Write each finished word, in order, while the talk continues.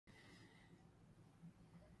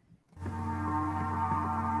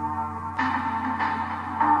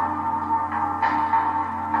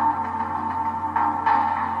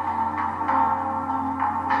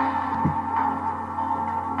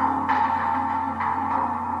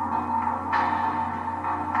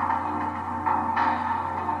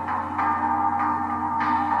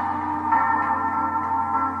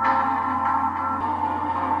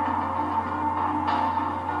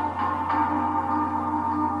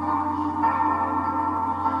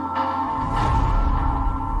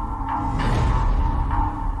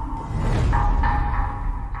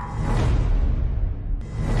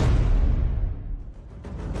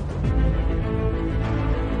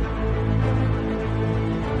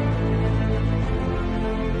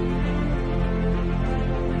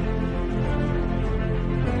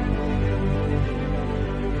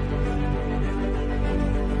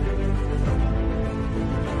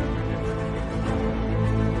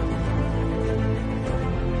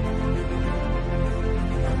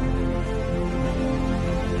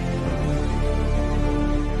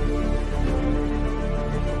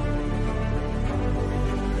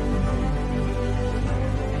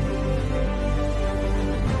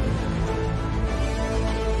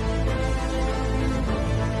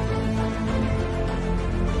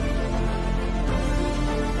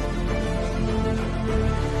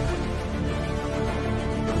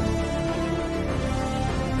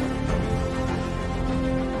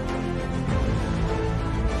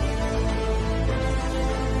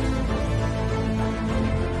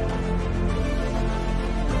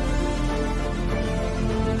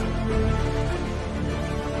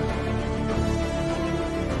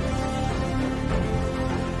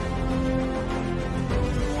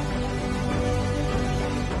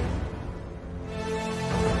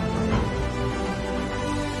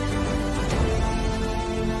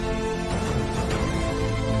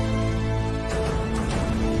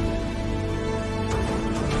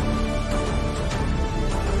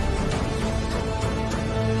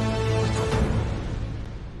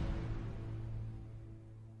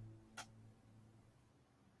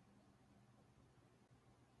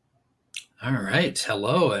All right.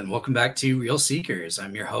 Hello, and welcome back to Real Seekers.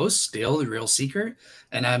 I'm your host, Dale, the Real Seeker,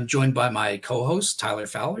 and I'm joined by my co host, Tyler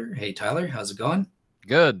Fowler. Hey, Tyler, how's it going?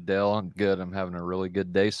 Good, Dale. I'm good. I'm having a really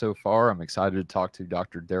good day so far. I'm excited to talk to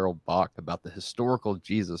Dr. Darrell Bock about the historical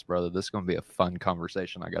Jesus, brother. This is going to be a fun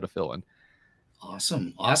conversation. I got a feeling.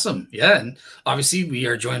 Awesome. Awesome. Yeah. And obviously, we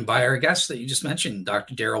are joined by our guest that you just mentioned,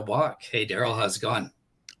 Dr. Darrell Bock. Hey, Darrell, how's it going?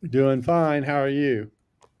 Doing fine. How are you?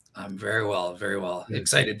 I'm very well, very well. Good.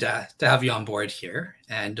 Excited to have you on board here.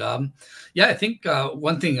 And yeah, I think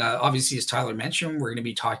one thing, obviously, as Tyler mentioned, we're going to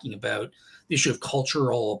be talking about the issue of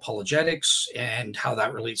cultural apologetics and how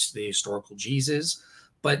that relates to the historical Jesus.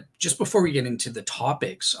 But just before we get into the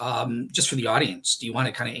topics, just for the audience, do you want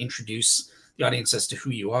to kind of introduce the audience as to who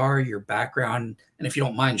you are, your background, and if you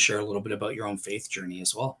don't mind, share a little bit about your own faith journey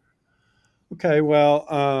as well? Okay. Well,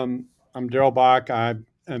 I'm Darrell Bock.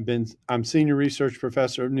 I'm senior research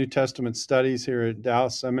professor of New Testament studies here at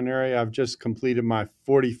Dallas Seminary. I've just completed my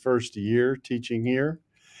 41st year teaching here,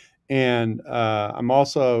 and I'm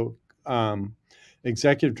also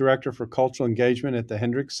executive director for cultural engagement at the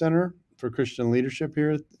Hendricks Center for Christian Leadership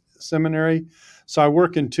here at the seminary. So I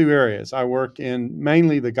work in two areas. I work in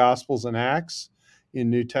mainly the Gospels and Acts in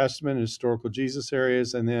New Testament and historical Jesus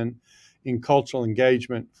areas, and then in cultural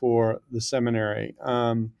engagement for the seminary.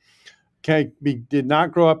 Did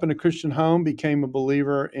not grow up in a Christian home, became a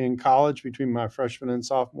believer in college between my freshman and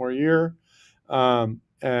sophomore year.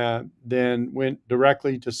 Then went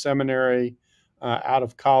directly to seminary out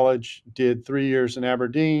of college, did 3 years in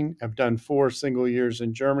Aberdeen, have done 4 single years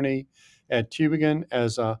in Germany at Tübingen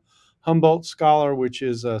as a Humboldt scholar, which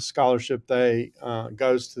is a scholarship they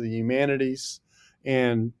goes to the humanities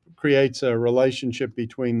and creates a relationship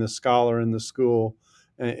between the scholar and the school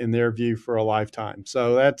in their view for a lifetime.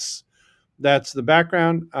 So that's the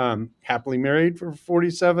background. Happily married for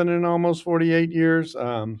 47 and almost 48 years.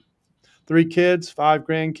 3 kids, 5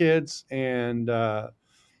 grandkids, and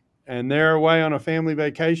they're away on a family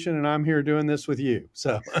vacation, and I'm here doing this with you.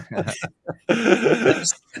 So,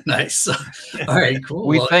 Nice. Nice. All right, cool.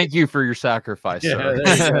 We Well, thank you for your sacrifice, yeah,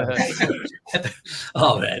 sir. there you go.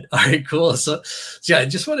 oh man. All right, cool. So yeah, I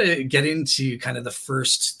just want to get into kind of the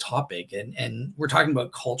first topic, and we're talking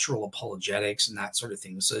about cultural apologetics and that sort of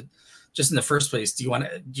thing. So just in the first place, do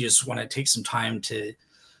you just want to take some time to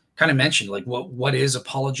kind of mention like what is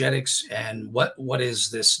apologetics and what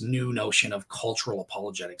is this new notion of cultural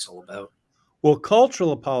apologetics all about? Well,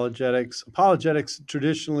 cultural apologetics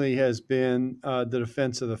traditionally has been the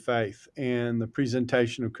defense of the faith and the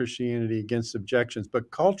presentation of Christianity against objections.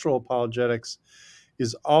 But cultural apologetics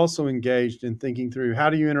is also engaged in thinking through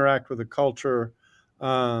how do you interact with a culture,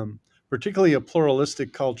 particularly a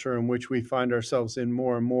pluralistic culture in which we find ourselves in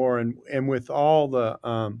more and more. And with all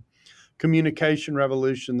the communication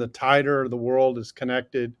revolution, the tighter the world is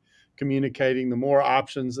connected, communicating, the more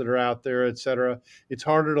options that are out there, et cetera, it's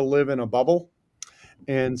harder to live in a bubble.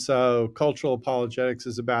 And so cultural apologetics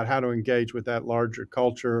is about how to engage with that larger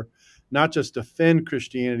culture, not just defend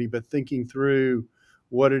Christianity, but thinking through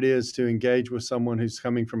what it is to engage with someone who's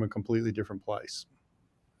coming from a completely different place.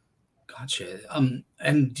 Gotcha.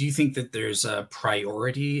 And do you think that there's a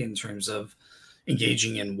priority in terms of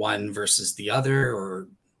engaging in one versus the other, or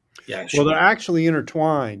yeah, Well, should they're we? actually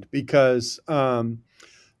intertwined because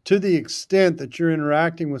to the extent that you're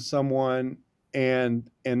interacting with someone and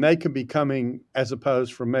they could be coming as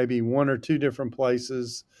opposed from maybe one or two different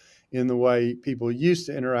places in the way people used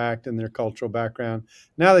to interact in their cultural background,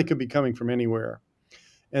 now they could be coming from anywhere,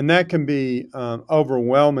 and that can be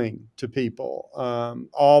overwhelming to people.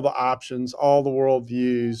 All the options, all the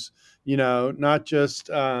worldviews, not just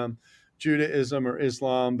Judaism or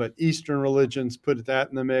Islam, but Eastern religions, put that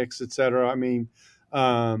in the mix, et cetera. I mean,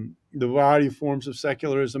 the variety of forms of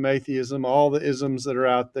secularism, atheism, all the isms that are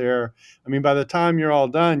out there. I mean, by the time you're all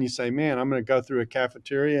done, you say, man, I'm going to go through a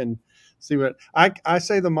cafeteria and see what I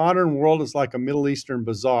say. The modern world is like a Middle Eastern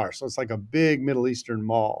bazaar. So it's like a big Middle Eastern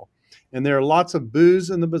mall. And there are lots of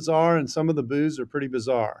booths in the bazaar, and some of the booths are pretty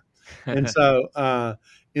bizarre. And so,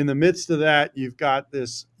 in the midst of that, you've got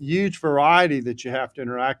this huge variety that you have to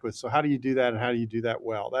interact with. So, how do you do that, and how do you do that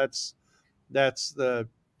well? That's the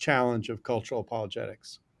challenge of cultural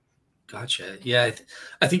apologetics. Gotcha. Yeah,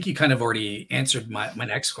 I think you kind of already answered my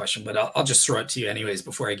next question, but I'll just throw it to you anyways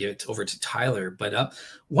before I give it over to Tyler. But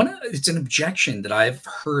it's an objection that I've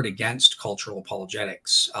heard against cultural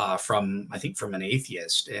apologetics from I think from an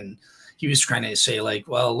atheist, and he was trying to say like,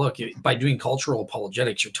 well, look, by doing cultural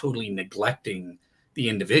apologetics, you're totally neglecting the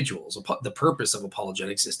individuals. The purpose of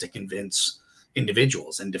apologetics is to convince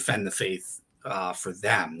individuals and defend the faith for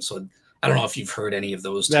them. So I don't know if you've heard any of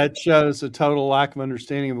those. That shows a total lack of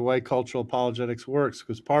understanding of the way cultural apologetics works,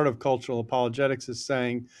 because part of cultural apologetics is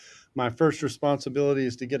saying my first responsibility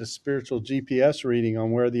is to get a spiritual GPS reading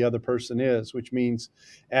on where the other person is, which means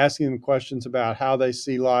asking them questions about how they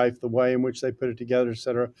see life, the way in which they put it together, et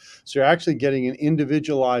cetera. So you're actually getting an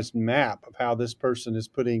individualized map of how this person is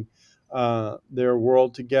putting their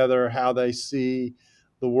world together, how they see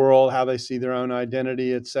the world, how they see their own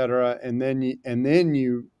identity, et cetera. And then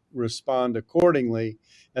you respond accordingly,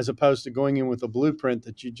 as opposed to going in with a blueprint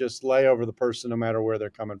that you just lay over the person no matter where they're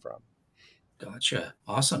coming from. Gotcha.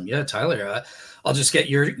 Awesome. Yeah, Tyler, I'll just get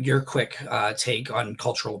your quick take on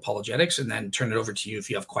cultural apologetics and then turn it over to you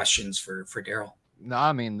if you have questions for Darrell. No,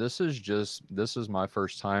 I mean, this is my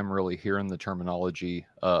first time really hearing the terminology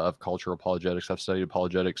of cultural apologetics. I've studied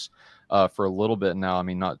apologetics for a little bit now. I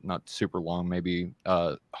mean, not super long, maybe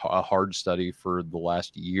a hard study for the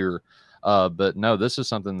last year. But no, this is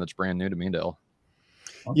something that's brand new to me, Dale.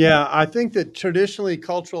 Yeah, I think that traditionally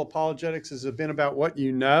cultural apologetics has been about what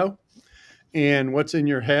you know and what's in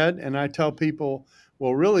your head. And I tell people,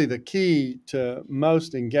 well, really the key to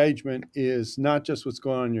most engagement is not just what's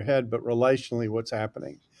going on in your head, but relationally what's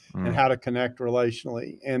happening and how to connect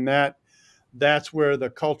relationally. And that's where the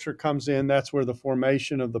culture comes in. That's where the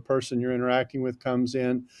formation of the person you're interacting with comes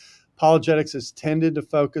in. Apologetics has tended to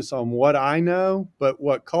focus on what I know, but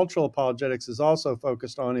what cultural apologetics is also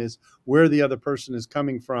focused on is where the other person is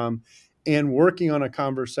coming from and working on a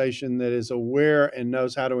conversation that is aware and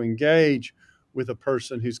knows how to engage with a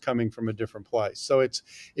person who's coming from a different place. So it's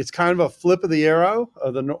kind of a flip of the arrow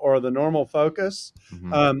of the normal focus.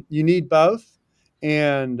 Mm-hmm. You need both.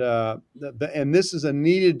 And and this is a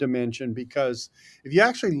needed dimension, because if you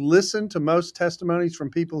actually listen to most testimonies from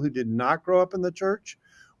people who did not grow up in the church,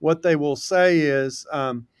 what they will say is,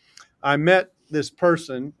 I met this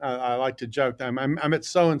person. I like to joke, I met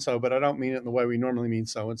so-and-so, but I don't mean it in the way we normally mean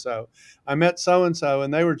so-and-so. I met so-and-so,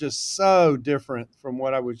 and they were just so different from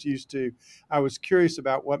what I was used to. I was curious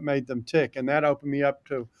about what made them tick, and that opened me up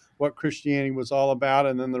to what Christianity was all about,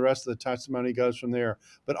 and then the rest of the testimony goes from there.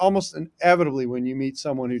 But almost inevitably, when you meet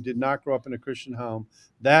someone who did not grow up in a Christian home,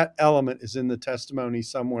 that element is in the testimony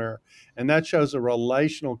somewhere, and that shows a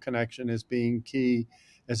relational connection as being key,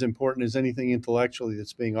 as important as anything intellectually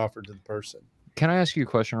that's being offered to the person. Can I ask you a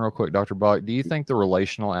question real quick, Dr. Bock? Do you think the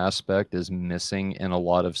relational aspect is missing in a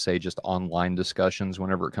lot of, say, just online discussions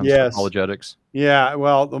whenever it comes to apologetics? Yeah,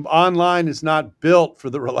 well, the online is not built for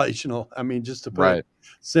the relational. I mean, just to put it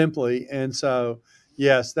simply. And so,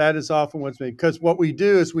 yes, that is often what's made, because what we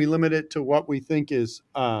do is we limit it to what we think is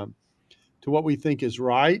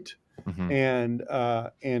right, Mm-hmm.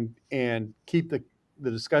 and keep the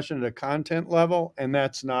discussion at a content level, and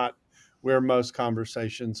that's not where most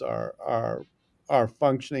conversations are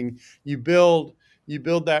functioning. You build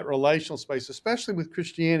that relational space, especially with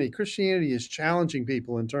Christianity. Christianity is challenging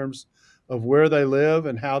people in terms of where they live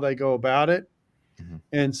and how they go about it, Mm-hmm.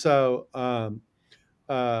 and so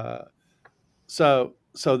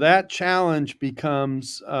so that challenge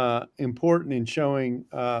becomes important in showing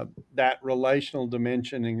that relational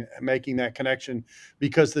dimension and making that connection,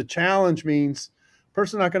 because the challenge means a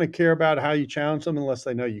person's not going to care about how you challenge them unless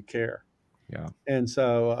they know you care. Yeah. And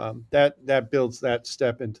so that builds that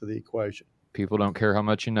step into the equation. People don't care how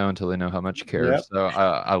much you know until they know how much you care. Yep. So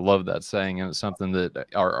I love that saying, and it's something that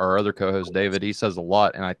our other co-host David, he says a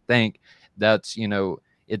lot, and I think that's,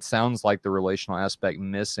 it sounds like the relational aspect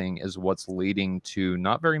missing is what's leading to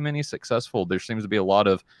not very many successful. There seems to be a lot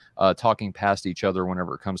of talking past each other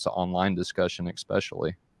whenever it comes to online discussion,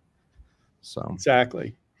 especially. So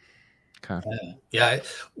Exactly. Okay. Yeah.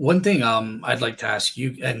 One thing I'd like to ask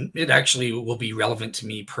you, and it actually will be relevant to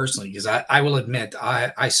me personally, because I will admit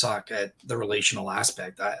I suck at the relational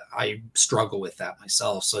aspect. I struggle with that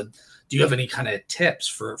myself. So do you have any kind of tips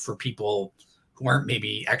for people who aren't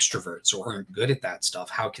maybe extroverts or aren't good at that stuff?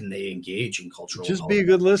 How can they engage in cultural? Just be a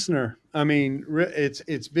good listener. I mean,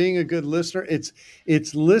 it's being a good listener.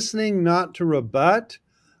 It's listening not to rebut,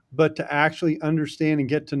 but to actually understand and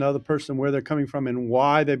get to know the person, where they're coming from and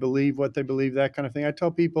why they believe what they believe, that kind of thing. I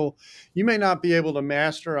tell people, you may not be able to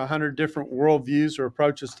master 100 different worldviews or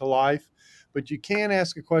approaches to life, but you can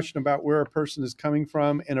ask a question about where a person is coming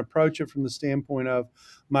from and approach it from the standpoint of,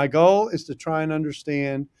 my goal is to try and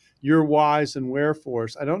understand your whys and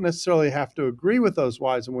wherefores. I don't necessarily have to agree with those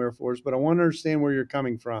whys and wherefores, but I want to understand where you're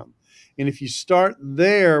coming from. And if you start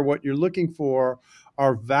there, what you're looking for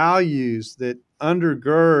are values that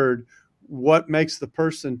undergird what makes the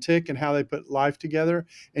person tick and how they put life together.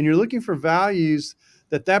 And you're looking for values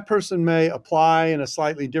that person may apply in a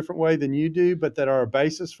slightly different way than you do, but that are a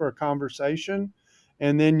basis for a conversation.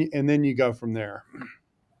 And then you go from there.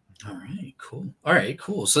 All right, cool. All right,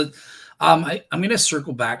 cool. So, I'm going to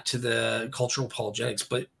circle back to the cultural apologetics,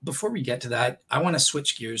 but before we get to that, I want to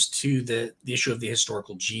switch gears to the issue of the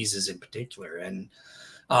historical Jesus in particular, and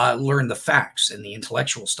learn the facts and the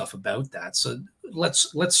intellectual stuff about that. So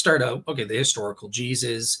let's start out. Okay, the historical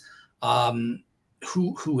Jesus. Um,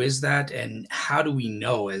 who is that, and how do we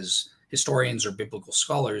know as historians or biblical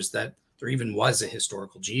scholars that there even was a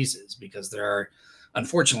historical Jesus? Because there are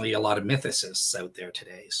unfortunately a lot of mythicists out there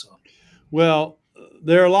today. So. Well,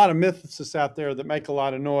 there are a lot of mythicists out there that make a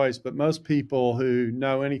lot of noise, but most people who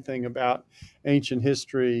know anything about ancient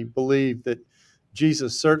history believe that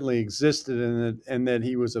Jesus certainly existed and that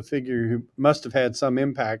he was a figure who must have had some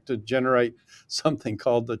impact to generate something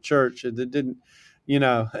called the church. It didn't,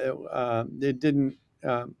 it didn't.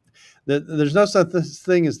 There's no such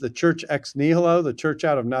thing as the church ex nihilo, the church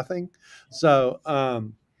out of nothing. So,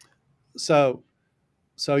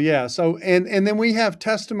 so yeah. And then we have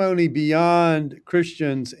testimony beyond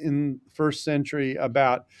Christians in the first century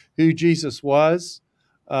about who Jesus was.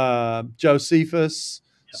 Josephus,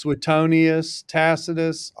 Suetonius,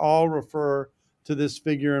 Tacitus all refer to this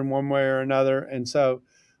figure in one way or another. And so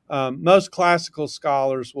most classical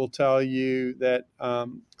scholars will tell you that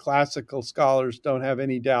classical scholars don't have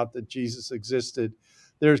any doubt that Jesus existed.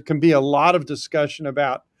 There can be a lot of discussion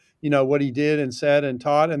about what he did and said and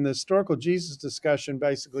taught. And the historical Jesus discussion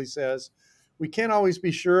basically says we can't always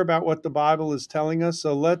be sure about what the Bible is telling us.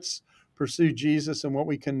 So let's pursue Jesus and what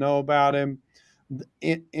we can know about him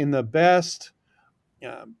in the best,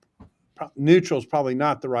 neutral is probably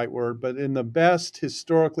not the right word, but in the best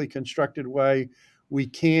historically constructed way we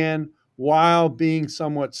can, while being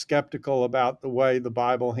somewhat skeptical about the way the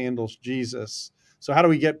Bible handles Jesus. So how do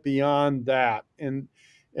we get beyond that? And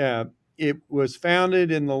it was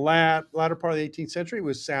founded in the latter part of the 18th century. It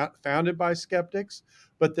was founded by skeptics,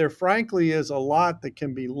 but there frankly is a lot that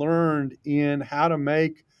can be learned in how to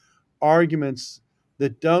make arguments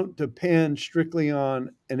that don't depend strictly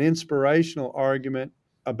on an inspirational argument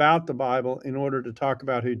about the Bible in order to talk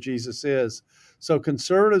about who Jesus is. So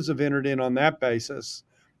conservatives have entered in on that basis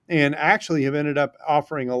and actually have ended up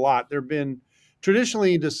offering a lot. There have been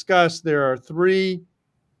traditionally discussed, there are three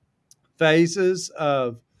phases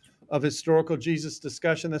of historical Jesus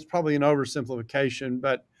discussion. That's probably an oversimplification,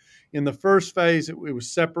 but in the first phase, it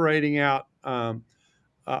was separating out on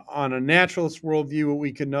a naturalist worldview what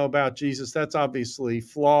we can know about Jesus. That's obviously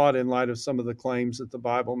flawed in light of some of the claims that the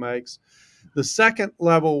Bible makes. The second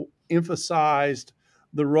level emphasized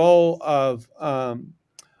the role of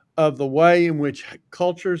the way in which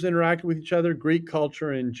cultures interacted with each other, Greek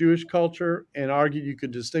culture and Jewish culture, and argued you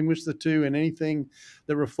could distinguish the two, and anything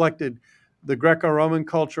that reflected the Greco-Roman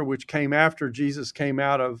culture, which came after Jesus came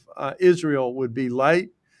out of Israel, would be late.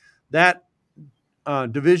 That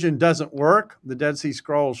division doesn't work. The Dead Sea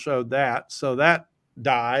Scrolls showed that. So that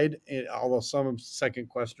died, although some of the second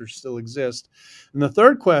questers still exist. And the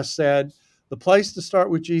third quest said, the place to start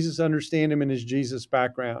with Jesus, understand him in his Jesus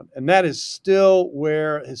background. And that is still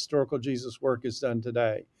where historical Jesus work is done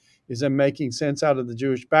today, is in making sense out of the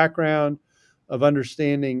Jewish background, of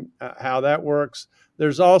understanding how that works.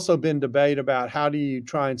 There's also been debate about how do you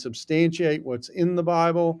try and substantiate what's in the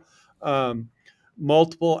Bible.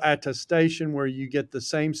 Multiple attestation, where you get the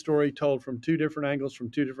same story told from two different angles,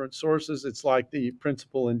 from two different sources. It's like the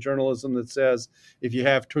principle in journalism that says if you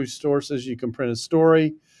have two sources, you can print a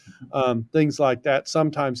story. Things like that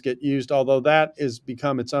sometimes get used, although that has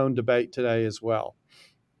become its own debate today as well.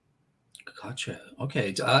 Gotcha.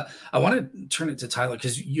 Okay. I want to turn it to Tyler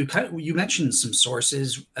because you mentioned some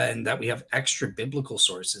sources and that we have extra biblical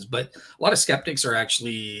sources, but a lot of skeptics are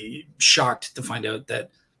actually shocked to find out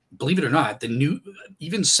that, believe it or not,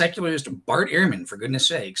 even secularist Bart Ehrman, for goodness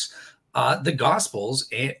sakes, the Gospels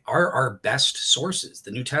are our best sources.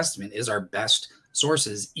 The New Testament is our best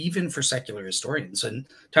sources, even for secular historians. And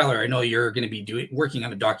Tyler, I know you're going to be working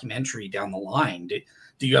on a documentary down the line.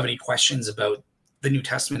 Do you have any questions about the New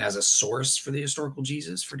Testament as a source for the historical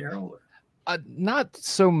Jesus for Darrell? Not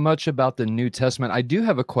so much about the New Testament. I do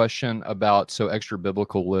have a question about extra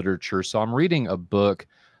biblical literature. So I'm reading a book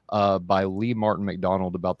by Lee Martin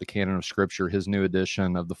McDonald about the canon of Scripture, his new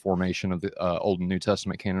edition of the formation of the Old and New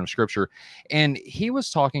Testament canon of Scripture. And he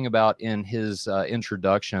was talking about in his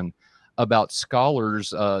introduction about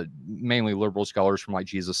scholars, mainly liberal scholars from like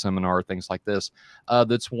Jesus Seminar, things like this,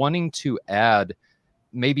 that's wanting to add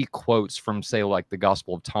maybe quotes from, say, like the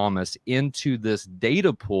Gospel of Thomas into this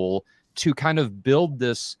data pool to kind of build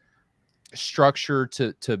this structure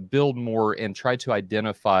to build more and try to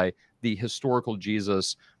identify the historical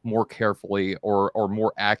Jesus more carefully or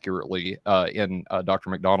more accurately in Dr.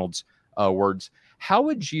 McDonald's words. How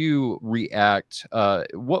would you react?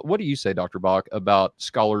 What do you say, Dr. Bach, about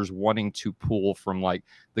scholars wanting to pull from like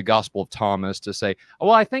the Gospel of Thomas to say, oh,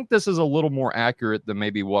 well, I think this is a little more accurate than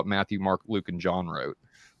maybe what Matthew, Mark, Luke, and John wrote?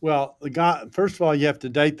 Well, first of all, you have to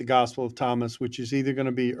date the Gospel of Thomas, which is either going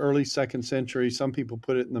to be early second century. Some people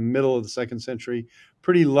put it in the middle of the second century,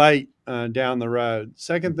 pretty late down the road.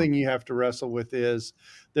 Second thing you have to wrestle with is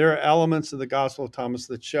there are elements of the Gospel of Thomas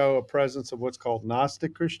that show a presence of what's called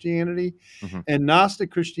Gnostic Christianity. Mhm. And Gnostic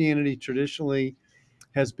Christianity traditionally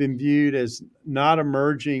has been viewed as not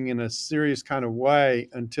emerging in a serious kind of way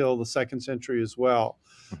until the second century as well.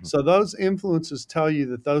 Mhm. So those influences tell you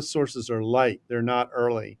that those sources are late, they're not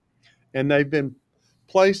early. And they've been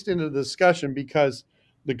placed into the discussion because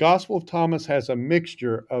the Gospel of Thomas has a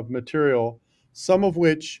mixture of material, some of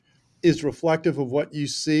which is reflective of what you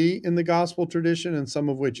see in the gospel tradition and some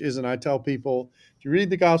of which isn't. I tell people, if you read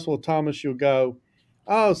the Gospel of Thomas, you'll go,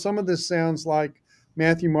 oh, some of this sounds like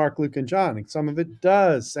Matthew, Mark, Luke, and John. And some of it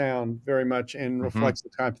does sound very much and reflects the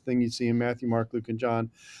type of thing you see in Matthew, Mark, Luke, and John.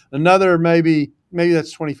 Another maybe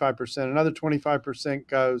that's 25%. Another 25%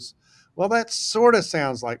 goes, well, that sort of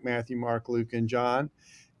sounds like Matthew, Mark, Luke, and John.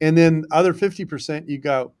 And then other 50%, you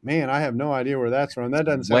go, man, I have no idea where that's from. That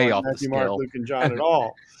doesn't sound Way like off the Matthew, Mark, scale. Luke, and John at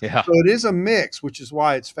all. Yeah. So it is a mix, which is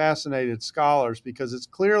why it's fascinated scholars, because it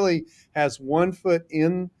clearly has one foot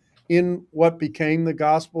in what became the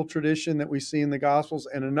gospel tradition that we see in the Gospels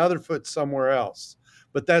and another foot somewhere else.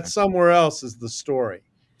 But that somewhere else is the story.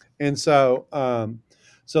 And so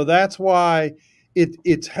so that's why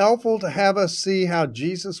it's helpful to have us see how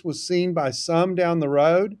Jesus was seen by some down the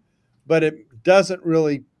road, but it doesn't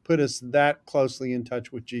really put us that closely in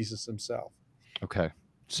touch with Jesus himself. Okay.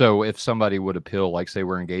 So if somebody would appeal, like say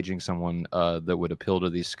we're engaging someone that would appeal to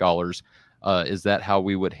these scholars, is that how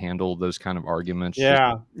we would handle those kind of arguments?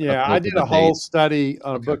 Yeah. I did a whole study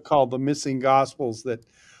on a book called The Missing Gospels that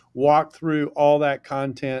walked through all that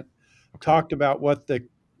content, talked about what the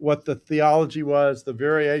theology was, the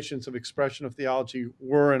variations of expression of theology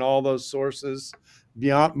were in all those sources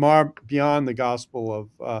beyond the Gospel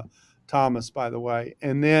of Thomas, by the way,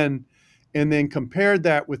 and then compared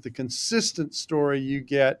that with the consistent story you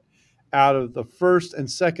get out of the first and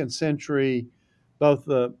second century, both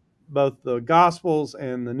the Gospels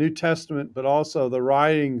and the New Testament, but also the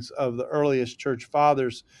writings of the earliest church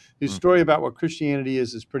fathers, whose story about what Christianity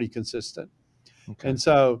is pretty consistent. Okay. And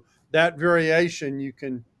so that variation you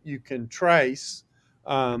can trace.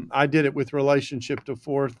 I did it with relationship to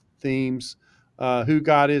four themes: who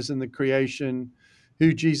God is in the creation,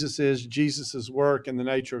 who Jesus is, Jesus's work, and the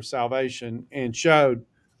nature of salvation, and showed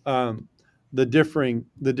the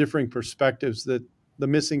differing perspectives that the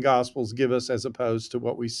missing Gospels give us as opposed to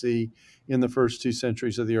what we see in the first 2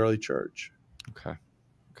 centuries of the early church. Okay.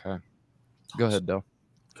 Go ahead, Del.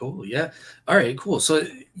 Cool. Yeah. All right. Cool. So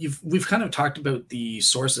we've kind of talked about the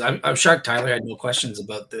sources. I'm shocked Tyler had no questions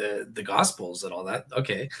about the Gospels and all that.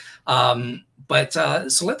 Okay. But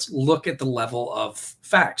so let's look at the level of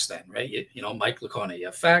facts then, right? Mike Lacona, you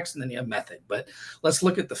have facts and then you have method. But let's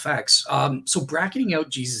look at the facts. So bracketing out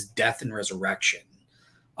Jesus' death and resurrection.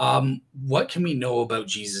 What can we know about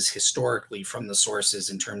Jesus historically from the sources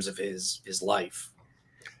in terms of his life?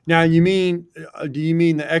 Now, do you mean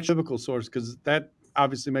the extra-biblical source? Because that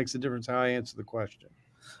obviously makes a difference how I answer the question.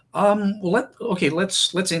 Well,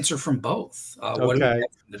 let's answer from both. What do we get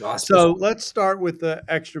from the Gospels? So let's start with the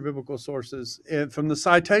extra-biblical sources. From the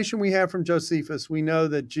citation we have from Josephus, we know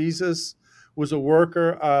that Jesus was a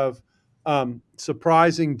worker of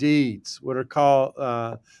surprising deeds, what are called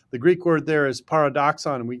the Greek word there is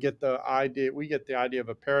paradoxon, and we get the idea of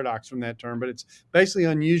a paradox from that term, but it's basically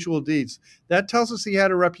unusual deeds. That tells us he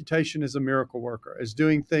had a reputation as a miracle worker, as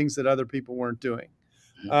doing things that other people weren't doing.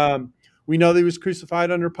 We know that he was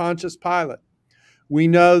crucified under Pontius Pilate. We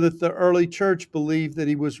know that the early church believed that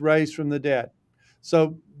he was raised from the dead.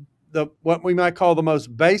 So what we might call the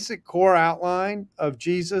most basic core outline of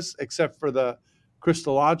Jesus, except for the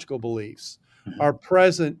Christological beliefs, are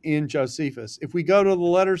present in Josephus. If we go to the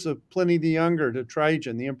letters of Pliny the Younger to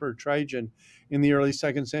Trajan, the Emperor Trajan, in the early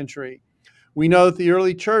 2nd century, we know that the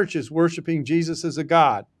early church is worshiping Jesus as a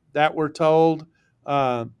god. That we're told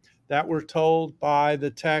by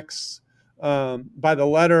the texts, by the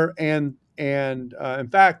letter, and in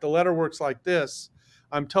fact, the letter works like this.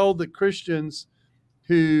 I'm told that Christians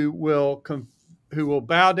who will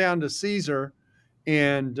bow down to Caesar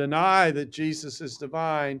and deny that Jesus is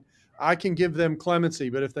divine, I can give them clemency,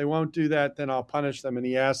 but if they won't do that, then I'll punish them. And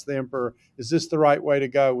he asked the emperor, is this the right way to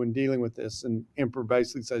go when dealing with this? And emperor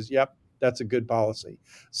basically says, yep, that's a good policy.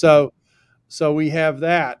 So we have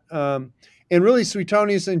that. And really,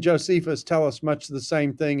 Suetonius and Josephus tell us much the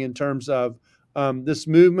same thing in terms of This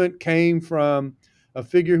movement came from a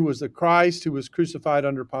figure who was the Christ, who was crucified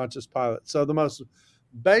under Pontius Pilate. So the most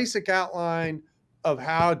basic outline of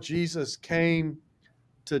how Jesus came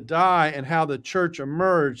to die and how the church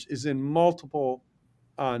emerged is in multiple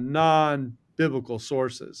non-biblical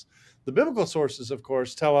sources. The biblical sources, of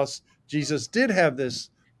course, tell us Jesus did have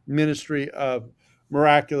this ministry of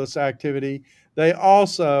miraculous activity. They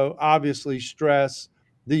also obviously stress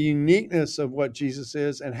the uniqueness of what Jesus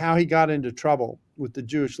is and how he got into trouble with the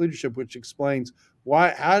Jewish leadership, which explains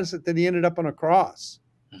how is it that he ended up on a cross?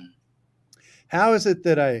 How is it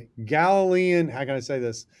that a Galilean, how can I say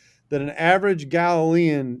this, that an average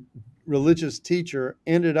Galilean religious teacher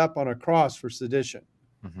ended up on a cross for sedition,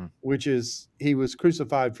 which is he was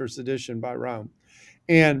crucified for sedition by Rome.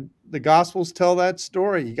 And the Gospels tell that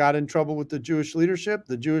story. He got in trouble with the Jewish leadership.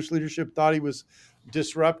 The Jewish leadership thought he was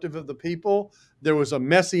disruptive of the people. There was a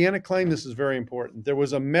messianic claim. This is very important. There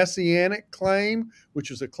was a messianic claim, which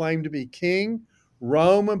was a claim to be king.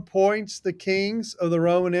 Rome appoints the kings of the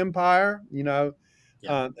Roman Empire,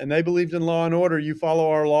 and they believed in law and order. You follow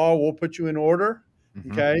our law, we'll put you in order.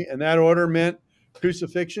 Okay. And that order meant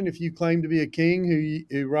crucifixion if you claim to be a king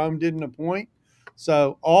who Rome didn't appoint.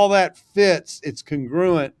 So all that fits. It's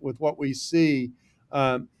congruent with what we see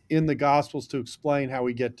in the Gospels to explain how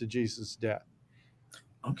we get to Jesus' death.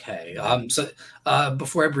 Okay. So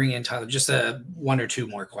before I bring in Tyler, just one or two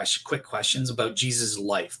more quick questions about Jesus'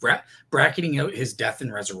 life, bracketing out his death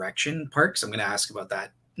and resurrection part, because I'm going to ask about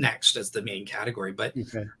that next as the main category. But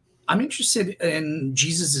I'm interested in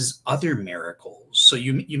Jesus's other miracles. So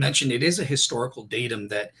you mentioned it is a historical datum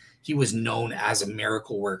that he was known as a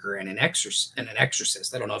miracle worker and an exorcist.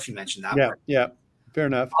 I don't know if you mentioned that part. Yeah. Fair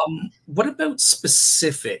enough. What about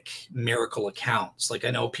specific miracle accounts? Like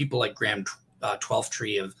I know people like Graham 12th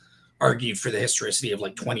Tree have argued for the historicity of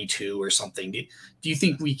like 22 or something. Do you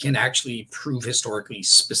think we can actually prove historically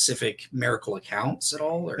specific miracle accounts at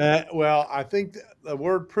all? Or? Well, I think the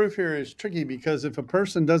word proof here is tricky because if a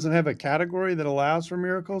person doesn't have a category that allows for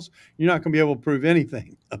miracles, you're not going to be able to prove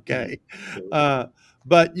anything. Okay.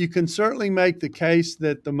 But you can certainly make the case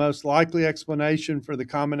that the most likely explanation for the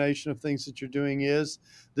combination of things that you're doing is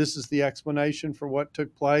this is the explanation for what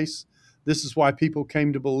took place. This is why people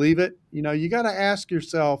came to believe it. You got to ask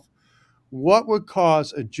yourself, what would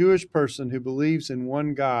cause a Jewish person who believes in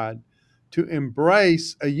one God to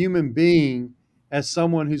embrace a human being as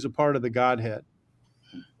someone who's a part of the Godhead?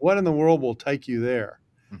 What in the world will take you there?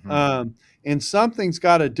 And something's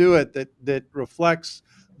got to do it that reflects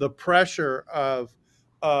the pressure of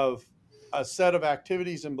a set of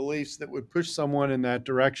activities and beliefs that would push someone in that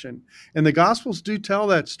direction. And the Gospels do tell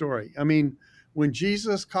that story. I mean, when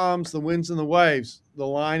Jesus calms the winds and the waves, the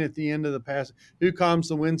line at the end of the passage, who calms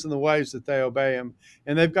the winds and the waves that they obey him?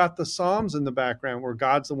 And they've got the Psalms in the background where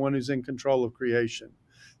God's the one who's in control of creation,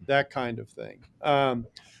 that kind of thing.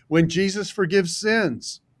 When Jesus forgives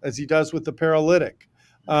sins, as he does with the paralytic,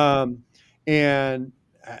 and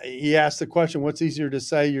he asked the question, what's easier to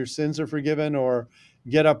say, your sins are forgiven or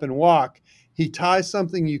get up and walk? He ties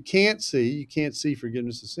something you can't see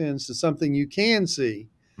forgiveness of sins, to something you can see.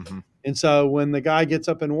 And so when the guy gets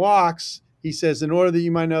up and walks, he says, in order that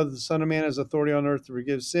you might know that the Son of Man has authority on earth to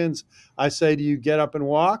forgive sins, I say to you, get up and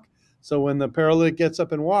walk. So when the paralytic gets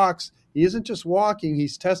up and walks, he isn't just walking,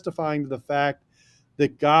 he's testifying to the fact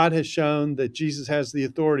that God has shown that Jesus has the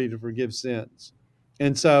authority to forgive sins.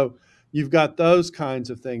 And so you've got those kinds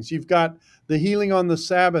of things. You've got the healing on the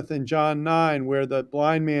Sabbath in John 9, where the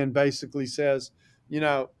blind man basically says,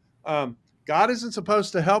 God isn't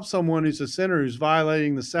supposed to help someone who's a sinner who's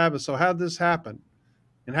violating the Sabbath. So how'd this happen?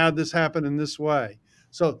 And how'd this happen in this way?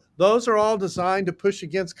 So those are all designed to push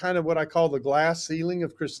against kind of what I call the glass ceiling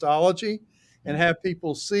of Christology and have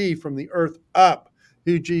people see from the earth up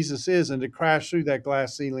who Jesus is and to crash through that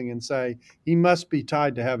glass ceiling and say, he must be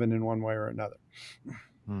tied to heaven in one way or another.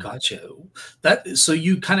 Gotcha. So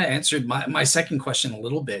you kind of answered my second question a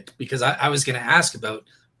little bit, because I was going to ask about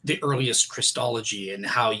the earliest Christology and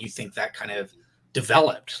how you think that kind of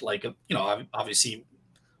developed. Like, obviously,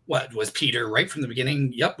 what was Peter right from the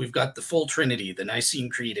beginning? Yep, we've got the full Trinity, the Nicene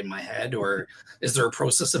Creed in my head. Or is there a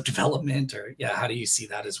process of development? Or how do you see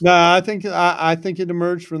that as well? No, I think it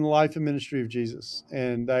emerged from the life and ministry of Jesus,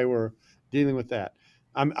 and they were dealing with that.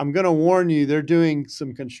 I'm going to warn you, they're doing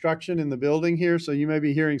some construction in the building here, so you may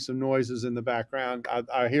be hearing some noises in the background.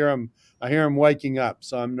 I hear them waking up,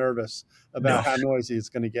 so I'm nervous about how noisy it's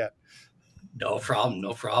going to get. No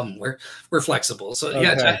problem. We're flexible. So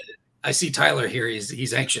okay. I see Tyler here.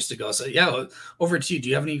 He's anxious to go. So over to you. Do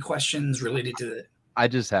you have any questions related to I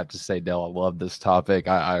just have to say, Dell, I love this topic.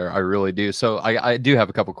 I really do. So I do have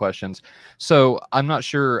a couple questions. So I'm not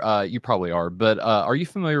sure you probably are, but are you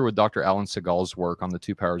familiar with Dr. Alan Segal's work on the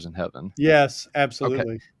two powers in heaven? Yes, Okay.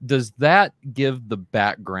 absolutely. Does that give the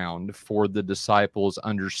background for the disciples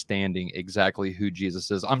understanding exactly who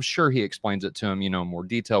Jesus is? I'm sure he explains it to them, in more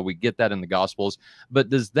detail. We get that in the Gospels. But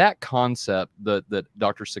does that concept that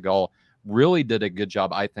Dr. Segal really did a good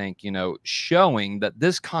job, I think, showing that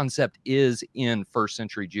this concept is in first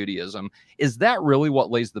century Judaism? Is that really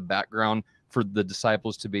what lays the background for the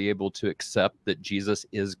disciples to be able to accept that Jesus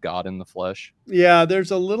is God in the flesh? Yeah,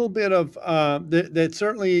 there's a little bit of that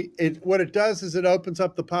certainly what it does is it opens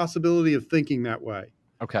up the possibility of thinking that way.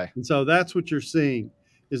 Okay. And so that's what you're seeing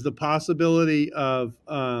is the possibility of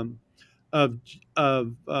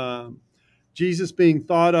Jesus being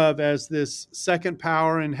thought of as this second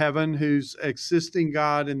power in heaven who's assisting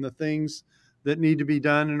God in the things that need to be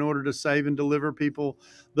done in order to save and deliver people.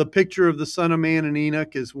 The picture of the Son of Man in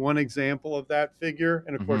Enoch is one example of that figure.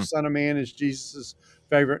 And of Mm-hmm. course, Son of Man is Jesus's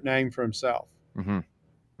favorite name for himself. Mm-hmm.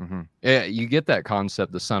 Mm-hmm. Yeah, you get that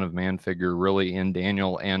concept, the Son of Man figure, really in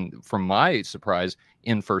Daniel, and from my surprise,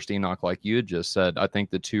 in First Enoch, like you had just said. I think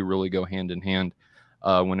the two really go hand in hand.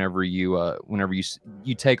 Whenever you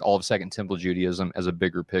take all of Second Temple Judaism as a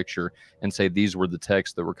bigger picture and say these were the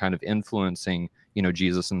texts that were kind of influencing,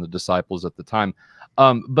 Jesus and the disciples at the time.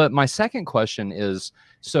 But my second question is,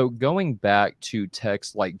 so going back to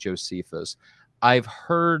texts like Josephus, I've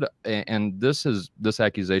heard, and this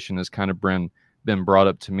accusation has kind of been brought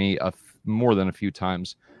up to me more than a few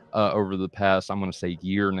times over the past, I'm going to say,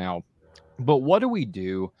 year now. But what do we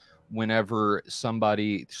do whenever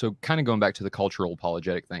somebody, so kind of going back to the cultural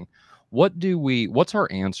apologetic thing, what's our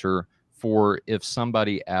answer for if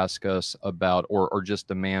somebody asks us about or just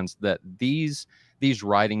demands that these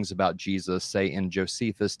writings about Jesus, say in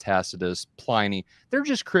Josephus, Tacitus, Pliny, they're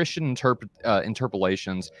just Christian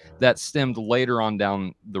interpolations that stemmed later on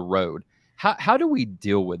down the road? How do we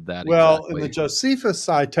deal with that Well, in exactly? the Josephus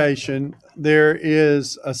citation, there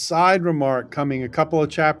is a side remark coming a couple of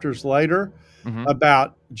chapters later Mm-hmm.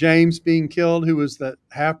 about James being killed, who was the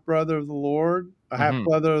half brother of the Lord, a half Mm-hmm.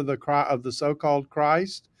 brother of the so-called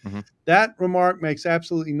Christ. Mm-hmm. That remark makes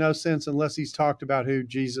absolutely no sense unless he's talked about who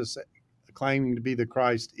Jesus claiming to be the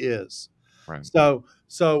Christ is. Right.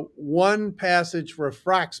 So one passage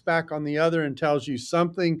refracts back on the other and tells you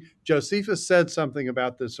something. Josephus said something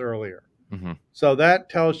about this earlier. Mm-hmm. So that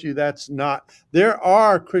tells you that's not. There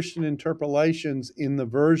are Christian interpolations in the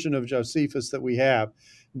version of Josephus that we have.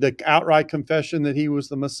 The outright confession that he was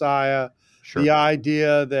the Messiah, Sure. the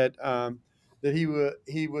idea that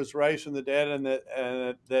he was raised from the dead, and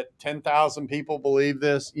that 10,000 people believe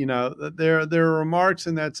this. There are remarks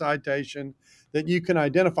in that citation that you can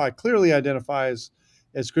clearly identify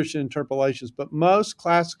as Christian interpolations. But most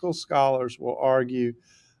classical scholars will argue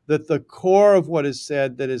that the core of what is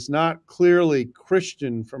said that is not clearly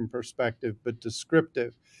Christian from perspective, but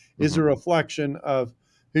descriptive, is a reflection of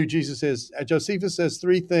who Jesus is. Josephus says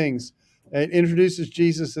three things. It introduces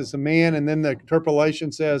Jesus as a man, and then the interpolation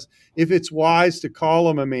says, if it's wise to call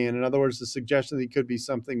him a man, in other words, the suggestion that he could be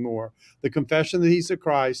something more, the confession that he's the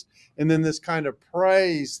Christ, and then this kind of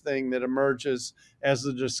praise thing that emerges as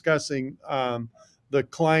they're discussing the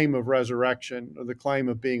claim of resurrection or the claim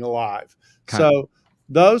of being alive. So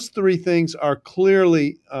those three things are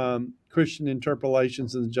clearly Christian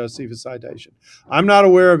interpolations in the Josephus citation. I'm not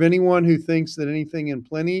aware of anyone who thinks that anything in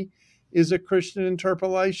Pliny is a Christian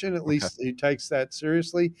interpolation, at least who takes that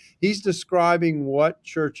seriously. He's describing what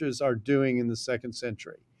churches are doing in the second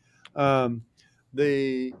century.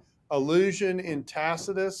 The allusion in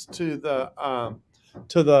Tacitus to the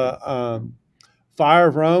fire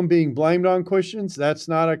of Rome being blamed on Christians, that's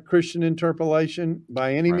not a Christian interpolation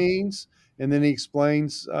by any means. And then he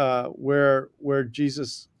explains where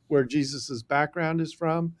Jesus's background is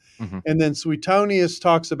from. Mm-hmm. And then Suetonius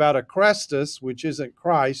talks about a Christus, which isn't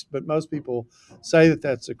Christ, but most people say that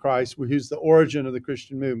that's a Christ, who's the origin of the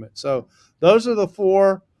Christian movement. So those are the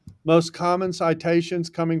four most common citations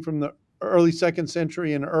coming from the early second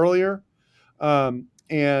century and earlier. And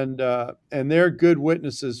they're good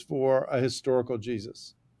witnesses for a historical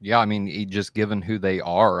Jesus. Yeah, I mean, just given who they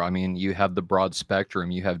are, I mean, you have the broad spectrum,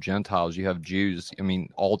 you have Gentiles, you have Jews, I mean,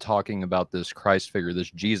 all talking about this Christ figure, this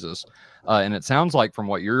Jesus. And it sounds like from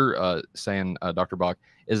what you're saying, Dr. Bock,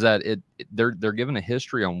 is that they're given a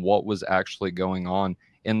history on what was actually going on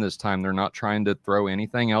in this time. They're not trying to throw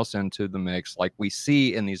anything else into the mix like we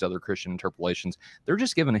see in these other Christian interpolations. They're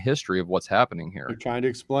just given a history of what's happening here. They're trying to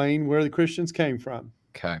explain where the Christians came from.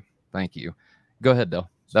 Okay, thank you. Go ahead, Dale.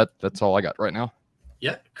 That's all I got right now.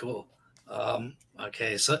 Yeah, cool.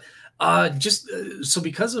 Okay, so So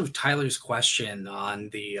because of Tyler's question on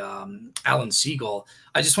the Alan Siegel,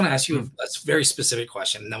 I just want to ask you a very specific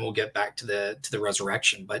question, and then we'll get back to the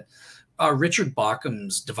resurrection. But Richard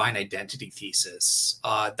Bauckham's divine identity thesis,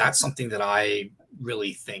 that's something that I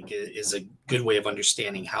really think is a good way of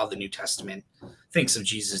understanding how the New Testament thinks of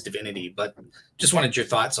Jesus' divinity. But just wanted your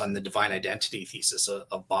thoughts on the divine identity thesis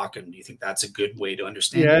of Bauckam. Do you think that's a good way to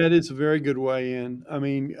understand Yeah, it? it is a very good way in. I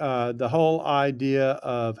mean, the whole idea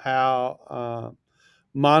of how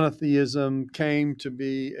monotheism came to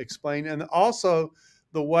be explained, and also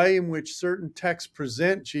the way in which certain texts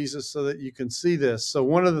present Jesus so that you can see this. So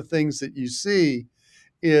one of the things that you see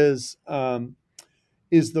is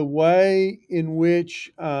the way in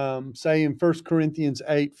which, say, in 1 Corinthians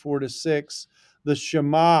 8, 4-6, the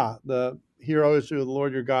Shema, the Hear, O Israel, the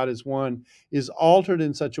Lord your God is one, is altered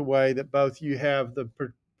in such a way that both you have the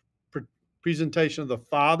presentation of the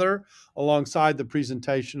Father alongside the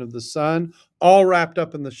presentation of the Son, all wrapped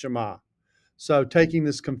up in the Shema. So taking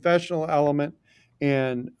this confessional element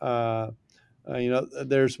and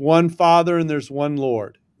there's one Father and there's one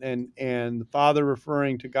Lord, and the Father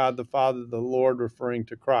referring to God the Father, the Lord referring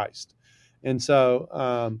to Christ, and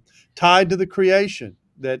so tied to the creation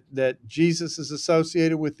that Jesus is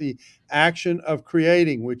associated with the action of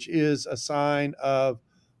creating, which is a sign of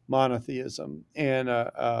monotheism and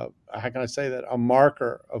how can I say that, a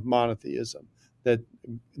marker of monotheism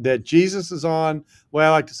that Jesus is on. The way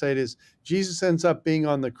I like to say it is Jesus ends up being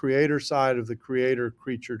on the creator side of the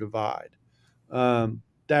creator-creature divide.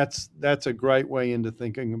 That's a great way into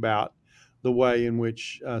thinking about the way in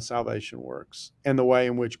which salvation works and the way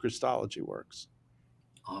in which Christology works.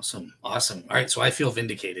 Awesome. Awesome. All right. So I feel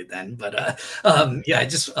vindicated then, but yeah, I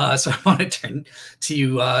just so I want to turn to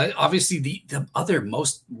you. Obviously, the other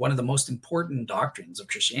one of the most important doctrines of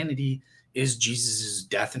Christianity is Jesus's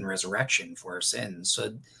death and resurrection for our sins.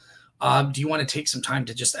 So, do you want to take some time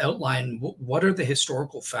to just outline what are the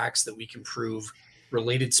historical facts that we can prove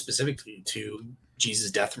related specifically to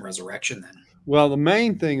Jesus' death and resurrection? Then. Well, the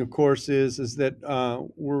main thing, of course, is that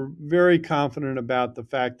we're very confident about the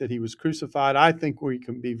fact that he was crucified. I think we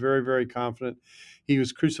can be very, very confident he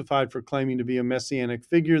was crucified for claiming to be a messianic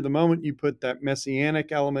figure. The moment you put that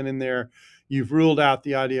messianic element in there, you've ruled out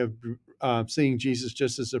the idea of seeing Jesus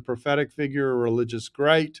just as a prophetic figure or religious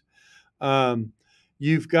great.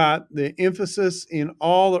 You've got the emphasis in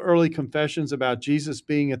all the early confessions about Jesus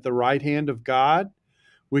being at the right hand of God,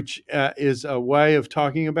 which is a way of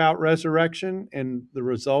talking about resurrection and the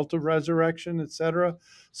result of resurrection, etc.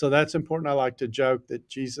 So that's important. I like to joke that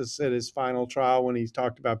Jesus at his final trial, when he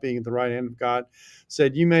talked about being at the right hand of God,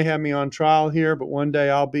 said, "You may have me on trial here, but one day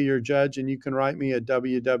I'll be your judge, and you can write me at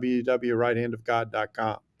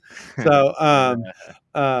www.righthandofgod.com." So,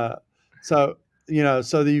 so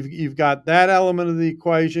you've got that element of the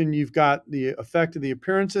equation. You've got the effect of the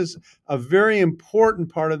appearances. A very important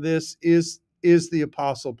part of this is the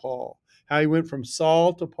Apostle Paul, how he went from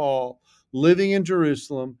Saul to Paul, living in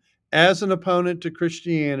Jerusalem as an opponent to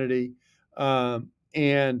Christianity,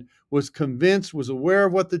 and was aware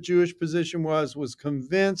of what the Jewish position was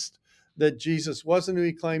convinced that Jesus wasn't who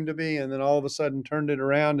he claimed to be, and then all of a sudden turned it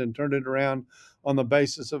around on the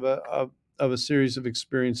basis of a series of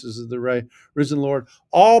experiences of the risen Lord,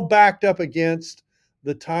 all backed up against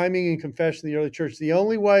the timing and confession of the early church. The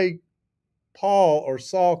only way Paul or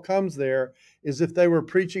Saul comes there is if they were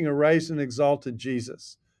preaching a raised and exalted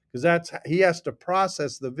Jesus, because he has to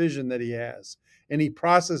process the vision that he has, and he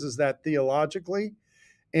processes that theologically,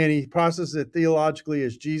 and he processes it theologically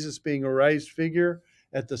as Jesus being a raised figure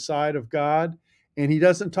at the side of God. And he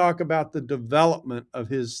doesn't talk about the development of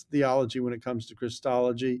his theology when it comes to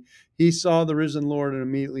Christology. He saw the risen Lord and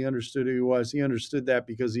immediately understood who he was. He understood that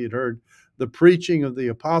because he had heard the preaching of the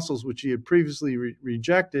apostles, which he had previously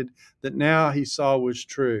rejected, that now he saw was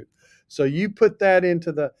true. So you put that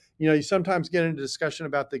into you sometimes get into discussion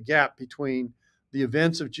about the gap between the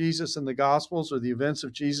events of Jesus in the Gospels or the events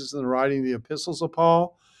of Jesus in the writing of the epistles of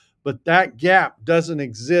Paul. But that gap doesn't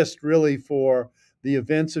exist really for the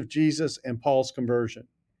events of Jesus and Paul's conversion.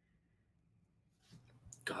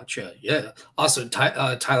 Gotcha. Yeah. Also,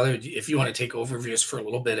 Tyler, if you want to take over just for a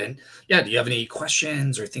little bit, and yeah, do you have any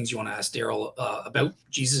questions or things you want to ask Darrell about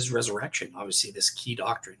Jesus' resurrection? Obviously, this key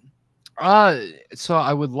doctrine. So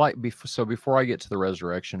I would before I get to the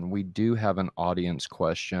resurrection, we do have an audience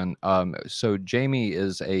question. So Jamie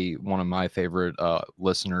is one of my favorite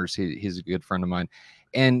listeners. He's a good friend of mine,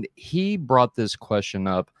 and he brought this question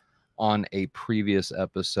up on a previous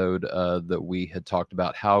episode that we had talked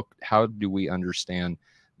about how do we understand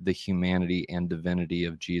the humanity and divinity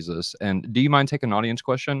of Jesus. And do you mind taking an audience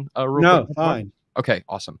question real quick? No, fine. Okay,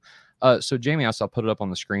 awesome. So Jamie, I'll put it up on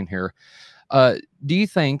the screen here. Do you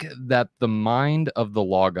think that the mind of the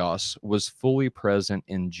Logos was fully present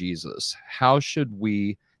in Jesus? How should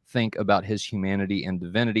we think about his humanity and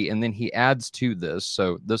divinity? And then he adds to this,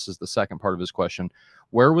 so this is the second part of his question.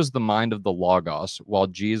 Where was the mind of the Logos while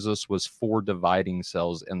Jesus was 4 dividing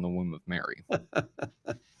cells in the womb of Mary?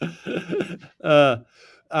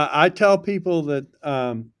 I tell people that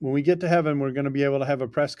when we get to heaven, we're going to be able to have a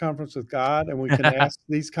press conference with God, and we can ask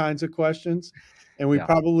these kinds of questions, and we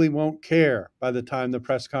probably won't care by the time the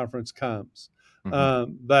press conference comes.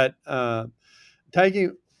 But taking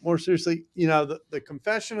it more seriously, you know, the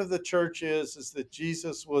confession of the church is that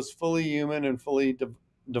Jesus was fully human and fully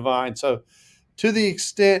divine. So to the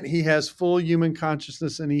extent he has full human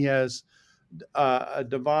consciousness and he has a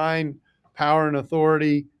divine power and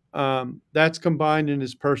authority, that's combined in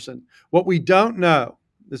his person. What we don't know,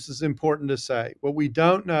 this is important to say, what we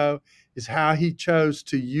don't know is how he chose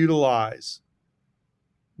to utilize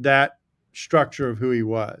that structure of who he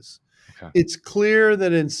was. Okay. It's clear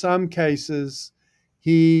that in some cases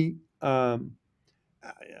he, I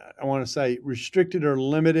want to say, restricted or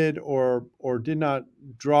limited or did not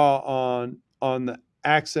draw on the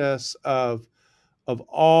access of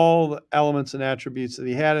all the elements and attributes that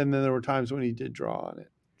he had, and then there were times when he did draw on it.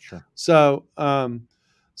 Sure. So,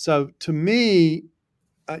 so to me,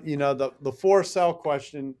 you know, the 4-cell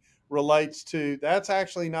question relates to, that's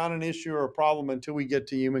actually not an issue or a problem until we get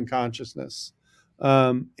to human consciousness,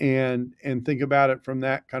 and think about it from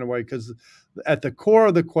that kind of way. Because at the core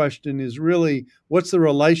of the question is really, what's the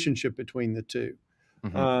relationship between the two?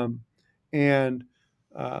 And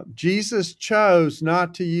Jesus chose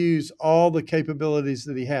not to use all the capabilities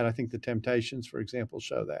that he had. I think the Temptations, for example,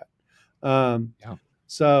 show that.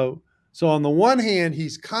 So on the one hand,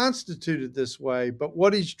 he's constituted this way, but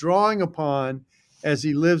what he's drawing upon as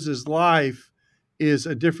he lives his life is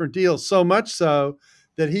a different deal. So much so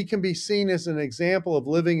that he can be seen as an example of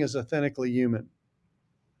living as authentically human.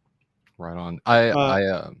 Right on.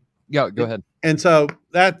 Yeah, go ahead. And so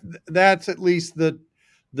that's at least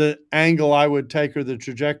the angle I would take, or the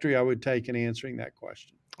trajectory I would take in answering that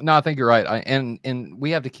question. No, I think you're right. And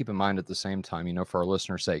we have to keep in mind at the same time, you know, for our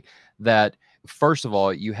listeners' sake, that first of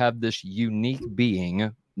all, you have this unique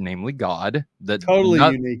being, namely God, that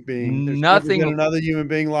unique being. There's nothing, never been another human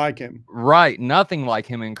being like him. Right. Nothing like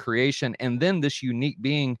him in creation. And then this unique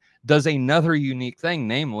being does another unique thing,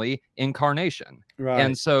 namely incarnation. Right.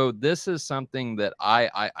 And so this is something that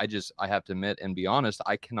I have to admit and be honest,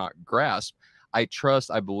 I cannot grasp. I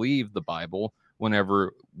believe the Bible.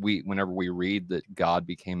 Whenever we read that God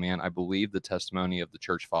became man, I believe the testimony of the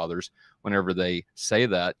church fathers whenever they say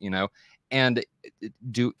that, you know. And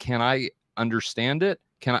can I understand it?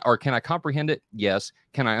 Can I comprehend it? Yes.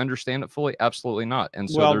 Can I understand it fully? Absolutely not. And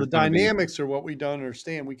so the dynamics are what we don't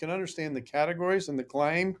understand. We can understand the categories and the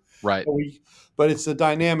claim, right? But it's the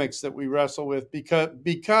dynamics that we wrestle with,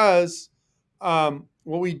 because what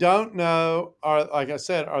we don't know are, like I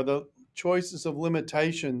said, are the choices of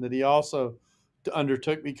limitation that he also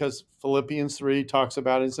undertook, because Philippians 3 talks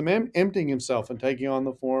about him emptying himself and taking on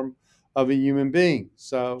the form of a human being.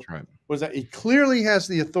 So right. He clearly has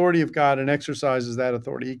the authority of God and exercises that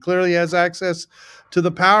authority. He clearly has access to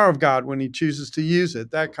the power of God when he chooses to use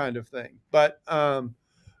it, that kind of thing. But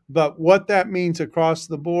what that means across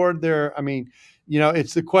the board there, I mean, you know,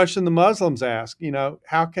 it's the question the Muslims ask, you know,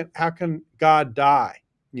 how can God die?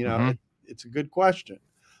 You know, it's a good question.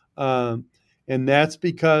 And that's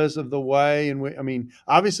because of the way in which, I mean,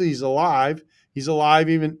 obviously he's alive. He's alive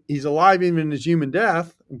even in his human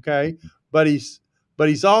death. Okay. But he's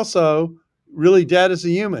also really dead as a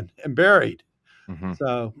human and buried.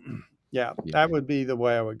 So yeah, that would be the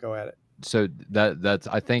way I would go at it. So that's,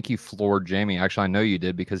 I think you floored Jamie. Actually, I know you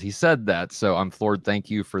did, because he said that. So I'm floored. Thank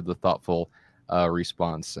you for the thoughtful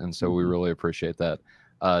response. And so we really appreciate that.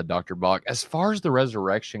 Dr. Bock, as far as the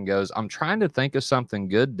resurrection goes, I'm trying to think of something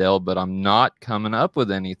good, Dell, but I'm not coming up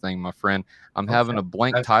with anything, my friend. I'm having a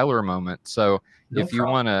blank Tyler moment. So if you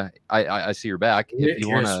want to, I see your back. If you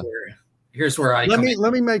want to, here's where I let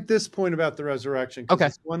me make this point about the resurrection,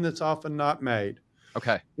 because it's one that's often not made.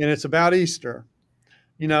 Okay. And it's about Easter.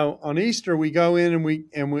 You know, on Easter we go in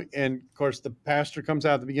and of course the pastor comes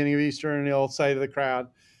out at the beginning of Easter and he'll say to the crowd,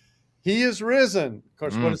 "He is risen." Of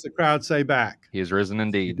course, what does the crowd say back? He is risen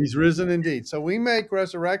indeed. He's risen indeed. So we make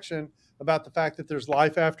resurrection about the fact that there's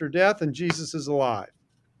life after death and Jesus is alive.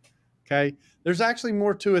 Okay? There's actually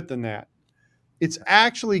more to it than that. It's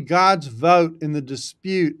actually God's vote in the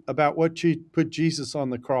dispute about what put Jesus on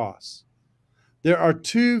the cross. There are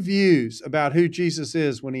two views about who Jesus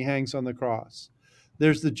is when he hangs on the cross.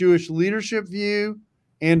 There's the Jewish leadership view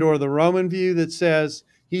and or the Roman view that says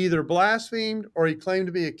He either blasphemed or he claimed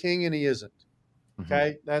to be a king and he isn't.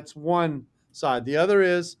 Okay, that's one side. The other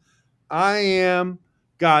is, I am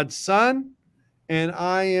God's son and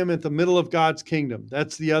I am at the middle of God's kingdom.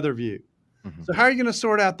 That's the other view. So how are you going to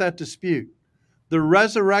sort out that dispute? The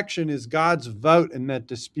resurrection is God's vote in that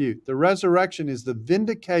dispute. The resurrection is the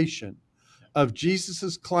vindication of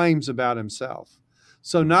Jesus's claims about himself.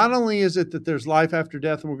 So not only is it that there's life after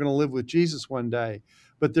death and we're going to live with Jesus one day,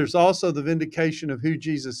 but there's also the vindication of who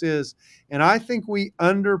Jesus is. And I think we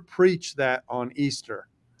under-preach that on Easter.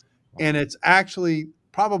 And it's actually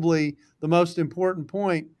probably the most important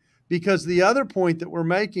point, because the other point that we're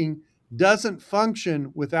making doesn't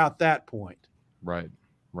function without that point. Right.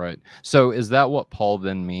 Right. So is that what Paul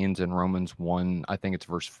then means in Romans 1, I think it's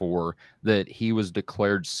verse 4, that he was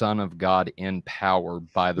declared Son of God in power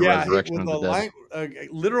by the resurrection of the dead?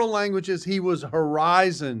 Literal language is he was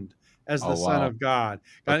horizoned as the Son of God.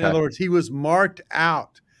 Okay. In other words, he was marked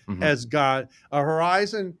out as God. A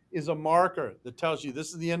horizon is a marker that tells you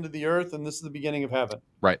this is the end of the earth and this is the beginning of heaven.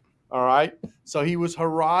 Right. All right. So he was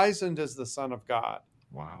horizoned as the Son of God.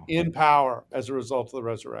 Wow. In power as a result of the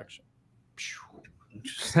resurrection.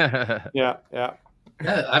 Yeah.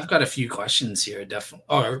 I've got a few questions here. Definitely.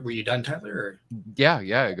 Oh, were you done, Tyler? Or?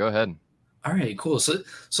 Yeah. Go ahead. All right, cool. So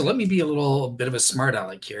let me be a little bit of a smart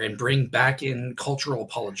aleck here and bring back in cultural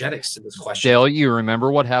apologetics to this question. Dale, you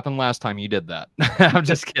remember what happened last time you did that? I'm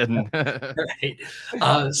just kidding. Right.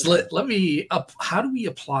 So let me up. How do we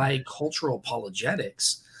apply cultural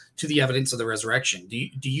apologetics to the evidence of the resurrection?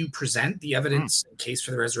 Do you present the evidence and case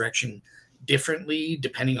for the resurrection differently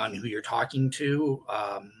depending on who you're talking to?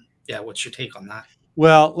 What's your take on that?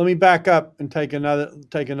 Well, let me back up and take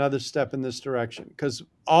another step in this direction, because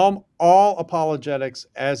all apologetics,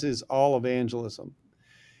 as is all evangelism,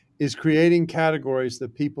 is creating categories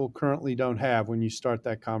that people currently don't have when you start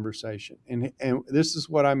that conversation. And this is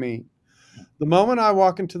what I mean. The moment I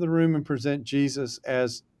walk into the room and present Jesus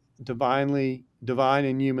as divine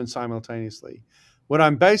and human simultaneously, what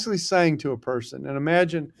I'm basically saying to a person,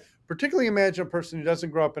 and particularly imagine a person who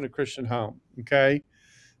doesn't grow up in a Christian home, okay?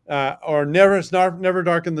 Or never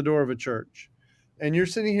darkened the door of a church. And you're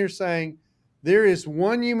sitting here saying, there is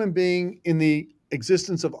one human being in the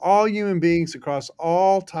existence of all human beings across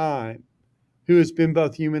all time who has been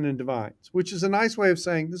both human and divine, which is a nice way of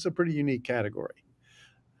saying this is a pretty unique category.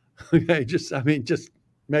 Okay, just make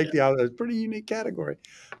the pretty unique category.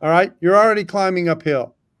 All right, you're already climbing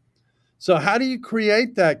uphill. So how do you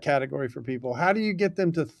create that category for people? How do you get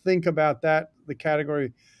them to think about that, the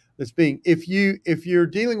category that's being, if you're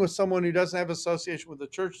dealing with someone who doesn't have association with the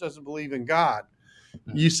church, doesn't believe in God,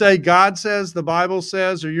 you say God says, the Bible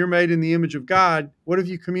says, or you're made in the image of God, what have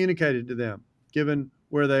you communicated to them, given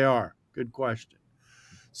where they are? Good question.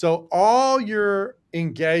 So all your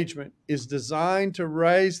engagement is designed to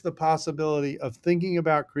raise the possibility of thinking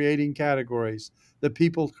about creating categories that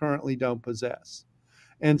people currently don't possess.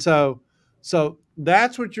 And so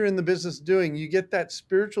that's what you're in the business of doing. You get that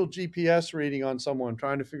spiritual GPS reading on someone,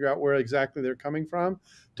 trying to figure out where exactly they're coming from,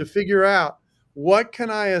 to figure out what can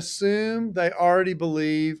I assume they already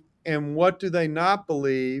believe and what do they not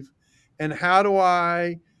believe, and how do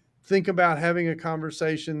I think about having a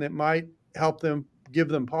conversation that might help them, give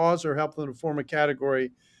them pause or help them to form a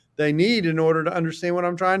category they need in order to understand what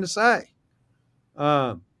I'm trying to say.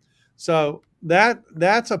 So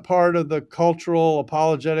that's a part of the cultural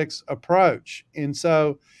apologetics approach. And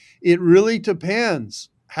so it really depends.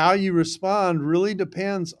 How you respond really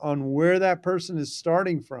depends on where that person is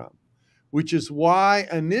starting from, which is why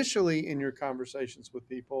initially in your conversations with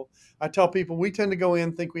people, I tell people we tend to go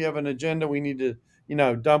in, think we have an agenda, we need to,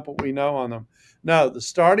 dump what we know on them. No, the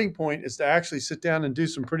starting point is to actually sit down and do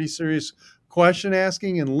some pretty serious question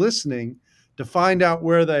asking and listening to find out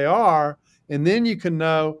where they are. And then you can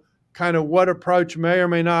know kind of what approach may or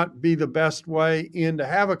may not be the best way in to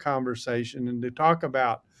have a conversation and to talk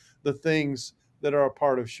about the things that are a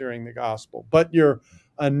part of sharing the gospel. But your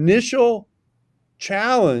initial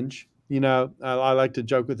challenge, I like to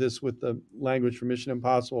joke with this with the language from Mission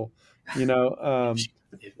Impossible, your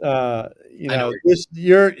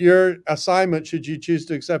assignment, should you choose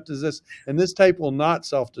to accept, is this, and this tape will not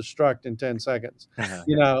self-destruct in 10 seconds,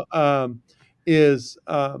 is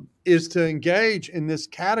to engage in this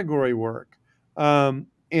category work, and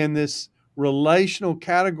this relational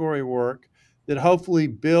category work that hopefully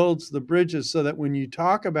builds the bridges so that when you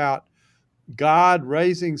talk about God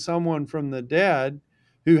raising someone from the dead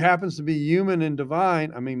who happens to be human and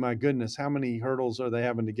divine, I mean, my goodness, how many hurdles are they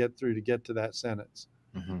having to get through to get to that sentence?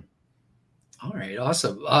 Mm-hmm. All right,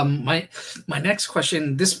 awesome. My next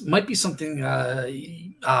question, this might be something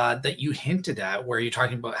that you hinted at, where you're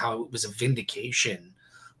talking about how it was a vindication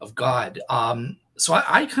of God. So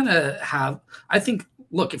I kind of I think,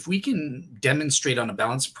 look, if we can demonstrate on a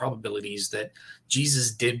balance of probabilities that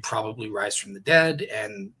Jesus did probably rise from the dead,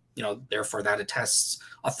 and therefore that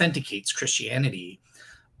authenticates Christianity,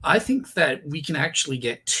 I think that we can actually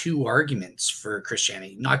get two arguments for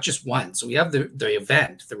Christianity, not just one. So we have the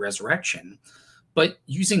event, the resurrection, but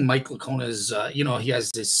using Mike Lacona's, he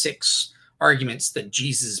has his 6 arguments that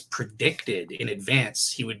Jesus predicted in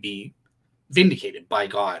advance he would be vindicated by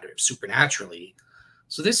God or supernaturally.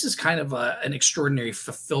 So this is kind of an extraordinary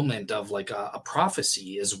fulfillment of like a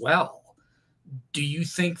prophecy as well. Do you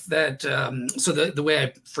think that, so the way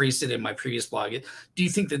I phrased it in my previous blog, do you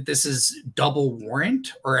think that this is double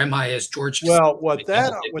warrant, or am I, as George? Well, what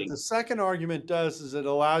the second argument does is it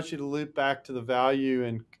allows you to loop back to the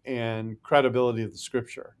value and credibility of the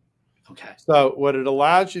scripture. Okay. So what it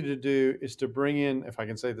allows you to do is to bring in, if I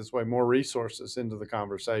can say it this way, more resources into the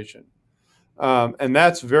conversation. And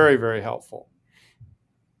that's very, very helpful.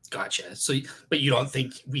 Gotcha. So, but you don't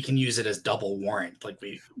think we can use it as double warrant, like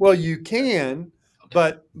we? Well, you can,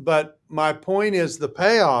 okay. But my point is the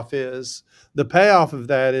payoff of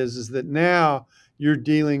that is that now you're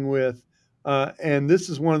dealing with, and this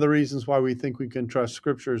is one of the reasons why we think we can trust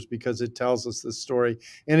scriptures, because it tells us this story,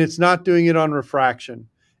 and it's not doing it on refraction;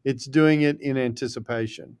 it's doing it in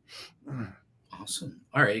anticipation. Awesome.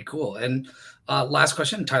 All right, cool. And last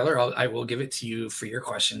question, Tyler, I will give it to you for your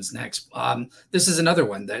questions next. This is another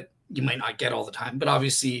one that you might not get all the time, but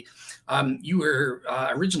obviously you were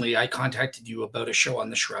originally, I contacted you about a show on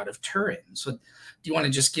the Shroud of Turin. So do you want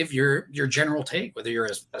to just give your general take, whether you're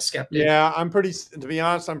a skeptic? Yeah, to be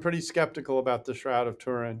honest, I'm pretty skeptical about the Shroud of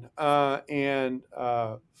Turin.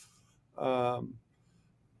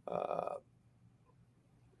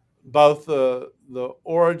 Both the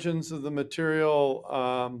origins of the material,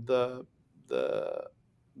 the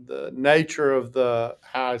nature of the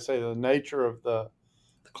nature of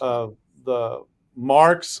the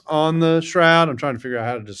marks on the shroud. I'm trying to figure out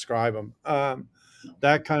how to describe them.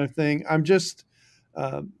 That kind of thing. I'm just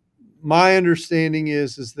my understanding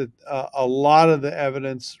is that a lot of the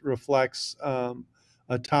evidence reflects a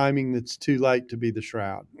timing that's too late to be the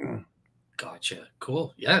shroud. Gotcha.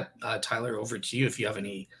 Cool. Yeah, Tyler, over to you if you have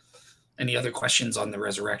any other questions on the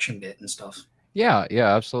resurrection bit and stuff. Yeah,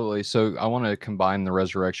 absolutely. So I want to combine the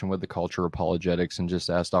resurrection with the culture apologetics and just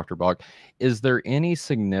ask Dr. Bock, is there any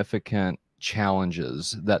significant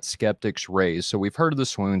challenges that skeptics raise? So we've heard of the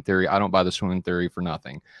swoon theory. I don't buy the swoon theory for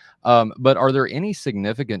nothing. But are there any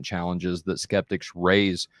significant challenges that skeptics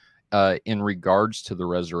raise in regards to the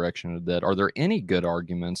resurrection of the dead? Are there any good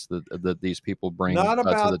arguments that these people bring to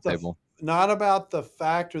the table? Not about the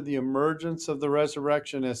fact or the emergence of the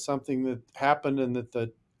resurrection as something that happened and that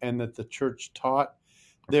the church taught.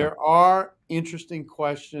 Okay. There are interesting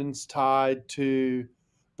questions tied to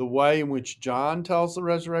the way in which John tells the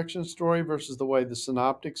resurrection story versus the way the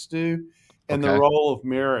synoptics do, and the role of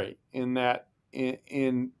Mary in that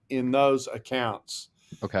in those accounts.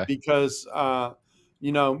 Okay. Because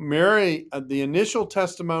Mary, the initial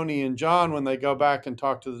testimony in John when they go back and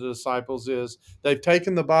talk to the disciples is they've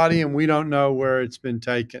taken the body and we don't know where it's been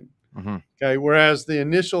taken. Mm-hmm. Okay. Whereas the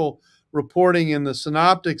initial reporting in the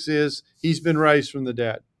synoptics is he's been raised from the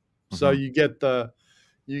dead. Mm-hmm. So you get the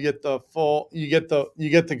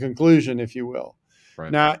conclusion, if you will.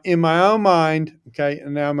 Right. Now, in my own mind, okay,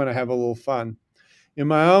 and now I'm going to have a little fun. In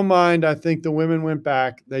my own mind, I think the women went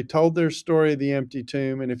back. They told their story of the empty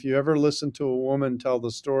tomb. And if you ever listen to a woman tell the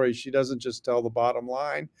story, she doesn't just tell the bottom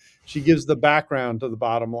line. She gives the background to the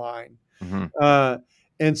bottom line. Mm-hmm.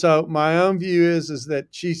 And so my own view is that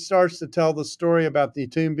she starts to tell the story about the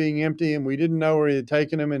tomb being empty and we didn't know where he had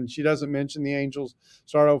taken him. And she doesn't mention the angels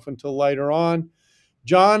start off until later on.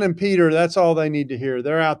 John and Peter, that's all they need to hear.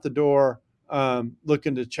 They're out the door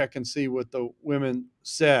looking to check and see what the women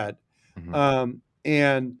said. Mm-hmm.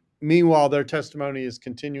 And meanwhile, their testimony is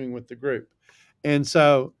continuing with the group. And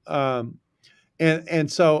so,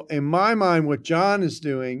 and so in my mind, what John is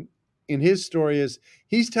doing in his story is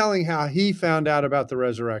he's telling how he found out about the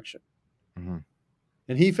resurrection. Mm-hmm.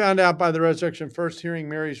 And he found out by the resurrection, first hearing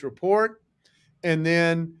Mary's report and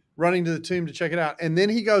then running to the tomb to check it out. And then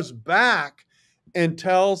he goes back and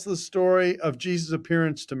tells the story of Jesus'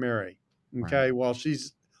 appearance to Mary, okay, right, while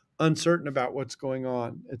she's uncertain about what's going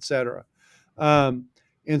on, etc. And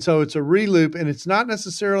so it's a reloop, and it's not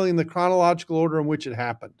necessarily in the chronological order in which it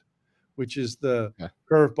happened, which is the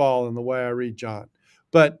curveball in the way I read John.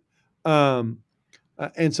 But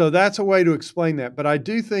and so that's a way to explain that. But I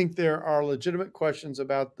do think there are legitimate questions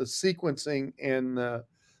about the sequencing and the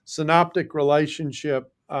synoptic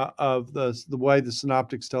relationship of the way the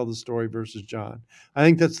synoptics tell the story versus John. I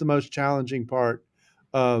think that's the most challenging part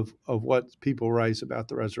of what people raise about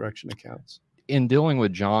the resurrection accounts. In dealing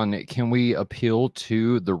with John, can we appeal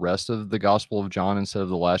to the rest of the Gospel of John instead of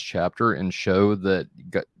the last chapter and show that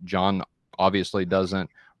John obviously doesn't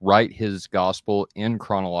write his gospel in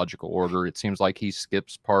chronological order? It seems like he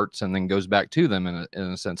skips parts and then goes back to them in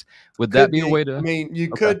a sense. Would that be a way to? I mean, you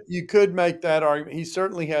Okay. could make that argument. He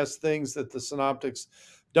certainly has things that the synoptics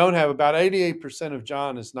don't have. About 88% of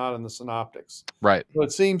John is not in the synoptics. Right. So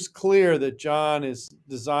it seems clear that John is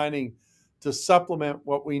designing to supplement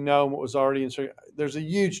what we know and what was already in. There's a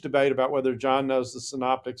huge debate about whether John knows the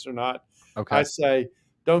synoptics or not. Okay. I say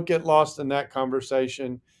don't get lost in that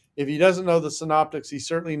conversation. If he doesn't know the synoptics, he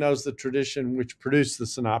certainly knows the tradition which produced the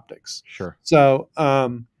synoptics. Sure. So,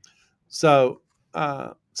 so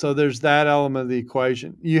there's that element of the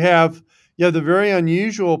equation. You have the very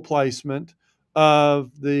unusual placement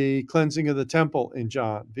of the cleansing of the temple in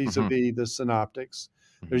John vis-a-vis the synoptics.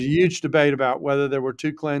 There's a huge debate about whether there were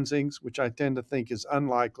two cleansings, which I tend to think is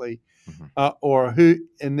unlikely, or who.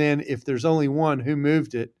 And then if there's only one, who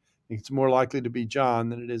moved it? It's more likely to be John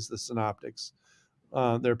than it is the synoptics.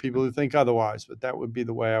 There are people who think otherwise, but that would be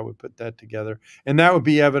the way I would put that together. And that would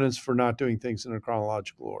be evidence for not doing things in a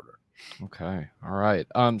chronological order. Okay. All right.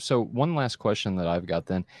 So one last question that I've got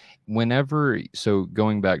then, so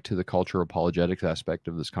going back to the cultural apologetics aspect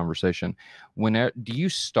of this conversation, do you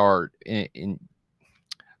start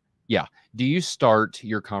do you start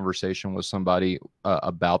your conversation with somebody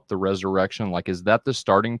about the resurrection? Like, is that the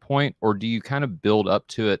starting point, or do you kind of build up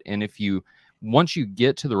to it? And once you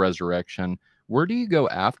get to the resurrection, where do you go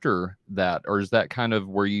after that? Or is that kind of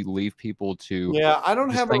where you leave people to? Yeah, I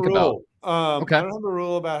don't have a rule. Okay. I don't have a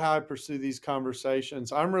rule about how I pursue these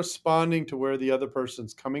conversations. I'm responding to where the other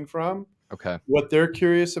person's coming from, Okay. what they're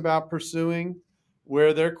curious about pursuing,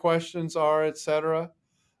 where their questions are, etc.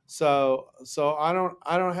 So I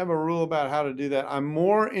don't have a rule about how to do that. I'm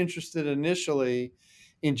more interested initially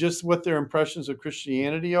in just what their impressions of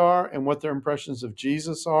Christianity are and what their impressions of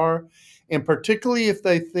Jesus are. And particularly if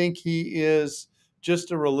they think he is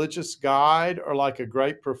just a religious guide or like a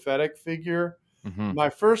great prophetic figure, my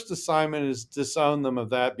first assignment is disown them of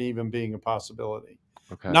that even being a possibility.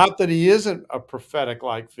 Okay. Not that he isn't a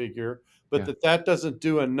prophetic-like figure, but that doesn't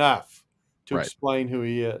do enough to explain who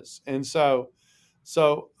he is. And so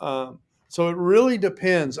it really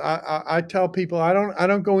depends. I tell people I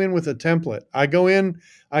don't go in with a template. I go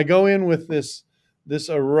in with this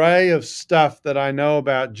array of stuff that I know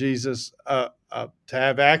about Jesus to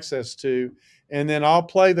have access to, and then I'll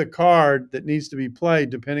play the card that needs to be played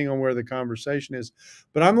depending on where the conversation is.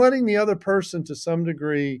 But I'm letting the other person to some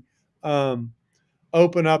degree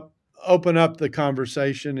open up the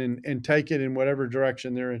conversation and take it in whatever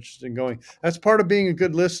direction they're interested in going. That's part of being a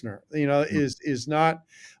good listener, is not,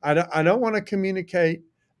 I don't want to communicate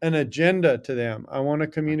an agenda to them. I want to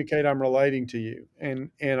communicate I'm relating to you and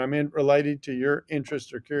I'm related to your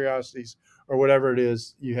interests or curiosities or whatever it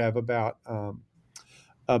is you have about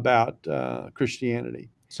Christianity.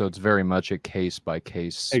 So it's very much a case by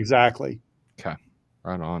case. Exactly. Okay.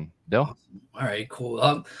 Right on. Dill? All right,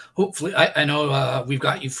 cool. Hopefully, I know we've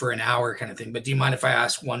got you for an hour kind of thing, but do you mind if I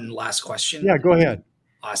ask one last question? Yeah, go ahead.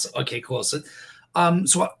 Awesome. Okay, cool. So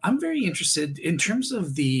I'm very interested in terms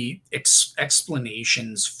of the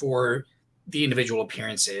explanations for the individual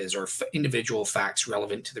appearances or individual facts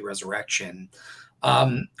relevant to the resurrection.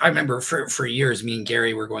 I remember for years, me and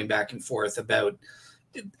Gary were going back and forth about,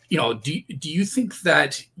 do you think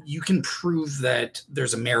that you can prove that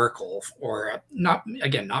there's a miracle, or not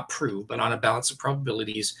prove, but on a balance of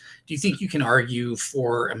probabilities, do you think you can argue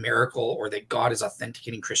for a miracle or that God is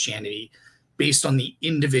authenticating Christianity based on the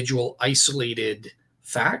individual isolated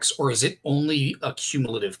facts, or is it only a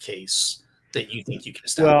cumulative case that you think you can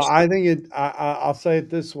establish? Well, I think I'll say it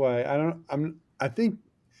this way. I think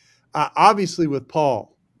obviously with Paul,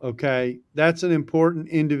 okay, that's an important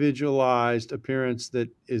individualized appearance that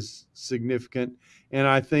is significant, and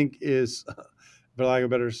I think is, for lack of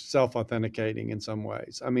better, self-authenticating in some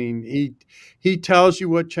ways. I mean, he tells you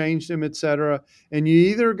what changed him, etc., and you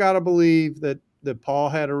either got to believe that Paul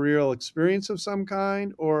had a real experience of some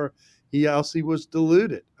kind, or he was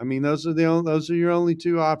deluded. I mean, those are your only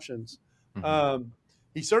two options.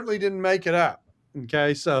 He certainly didn't make it up.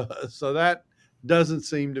 Okay, so that doesn't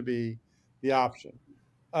seem to be the option.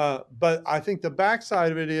 But I think the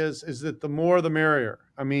backside of it is that the more the merrier.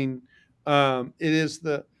 I mean, it is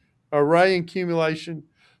the array and accumulation.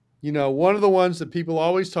 One of the ones that people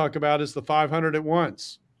always talk about is the 500 at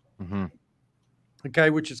once.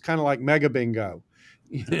 Okay, which is kind of like mega bingo.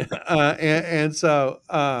 So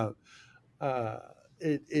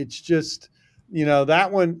it's just,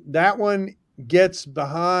 that one gets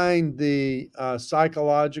behind the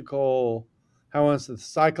psychologically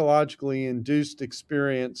induced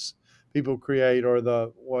experience people create, or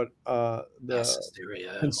the Yes,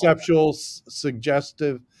 hysteria. conceptual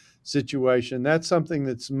suggestive situation. That's something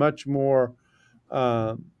that's much more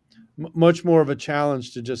of a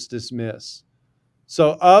challenge to just dismiss.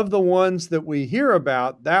 So of the ones that we hear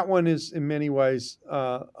about, that one is in many ways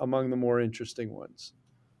among the more interesting ones.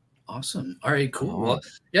 Awesome. All right, cool. All Well, right.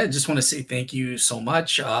 yeah, just want to say thank you so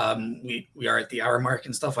much. We are at the hour mark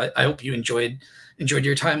and stuff. I hope you enjoyed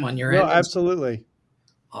your time on your No, end. absolutely.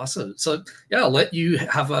 Awesome. So yeah, I'll let you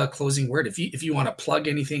have a closing word. If you want to plug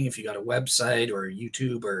anything, if you got a website or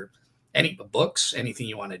YouTube or any books, anything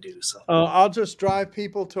you want to do. So I'll just drive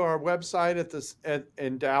people to our website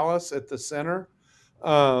in Dallas at the center,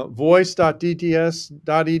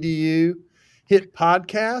 voice.dts.edu. Hit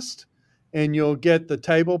podcast, and you'll get the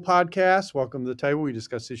Table podcast. Welcome to the Table. We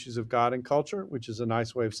discuss issues of God and culture, which is a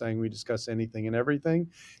nice way of saying we discuss anything and everything.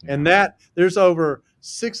 Yeah. And there's over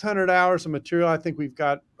 600 hours of material. I think we've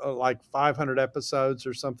got like 500 episodes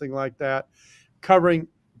or something like that, covering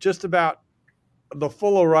just about the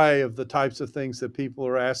full array of the types of things that people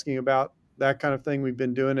are asking about, that kind of thing. We've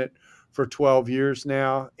been doing it for 12 years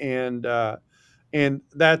now. And that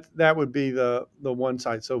would be the one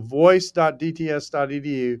site. So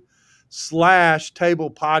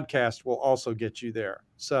voice.dts.edu/table podcast will also get you there.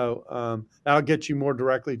 So that'll get you more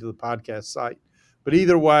directly to the podcast site. But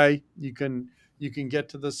either way, you can get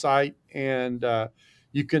to the site, and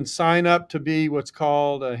you can sign up to be what's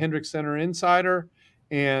called a Hendricks Center Insider.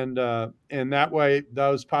 And that way,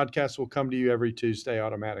 those podcasts will come to you every Tuesday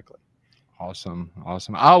automatically. Awesome.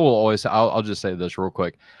 I'll just say this real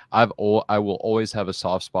quick. I will always have a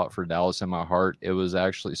soft spot for Dallas in my heart. It was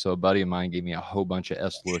actually, so a buddy of mine gave me a whole bunch of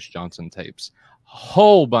S. Lewis Johnson tapes,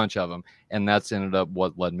 whole bunch of them. And that's ended up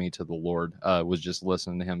what led me to the Lord, was just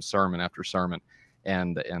listening to him sermon after sermon.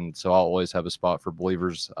 And so I'll always have a spot for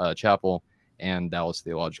Believers Chapel and Dallas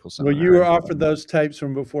Theological Seminary. Well, you were offered those tapes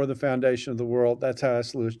from before the foundation of the world. That's how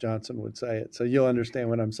S. Lewis Johnson would say it. So you'll understand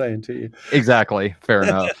what I'm saying to you. Exactly. Fair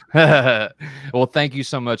enough. Well, thank you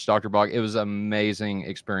so much, Dr. Bock. It was an amazing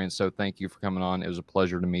experience. So thank you for coming on. It was a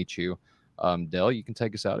pleasure to meet you. Dale, you can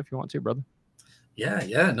take us out if you want to, brother.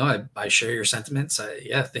 Yeah. No, I share your sentiments.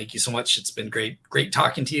 Yeah, thank you so much. It's been great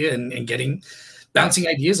talking to you and bouncing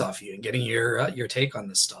ideas off you and getting your take on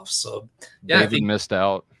this stuff. So yeah, David missed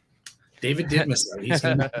out. David did miss out. He's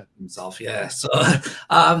going to miss himself. Yeah. So,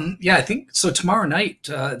 yeah, I think so. Tomorrow night,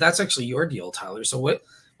 that's actually your deal, Tyler. So why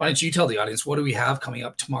don't you tell the audience, what do we have coming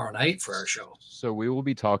up tomorrow night for our show? So we will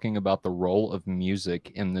be talking about the role of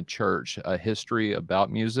music in the church, a history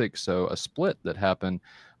about music. So a split that happened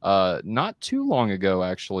not too long ago,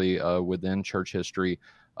 actually, within church history,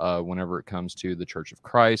 whenever it comes to the Church of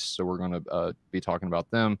Christ. So we're going to be talking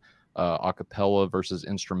about them, a cappella versus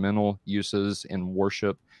instrumental uses in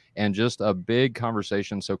worship, and just a big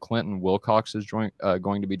conversation. So Clinton Wilcox is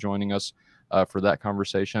going to be joining us for that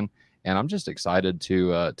conversation. And I'm just excited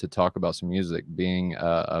to talk about some music, being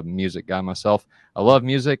a music guy myself. I love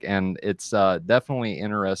music, and it's definitely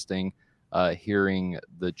interesting hearing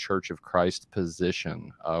the Church of Christ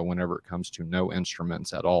position whenever it comes to no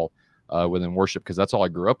instruments at all within worship, because that's all I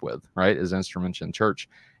grew up with, right, is instruments in church.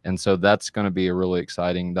 And so that's going to be a really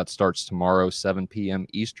exciting. That starts tomorrow, 7 p.m.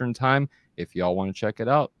 Eastern time. If y'all want to check it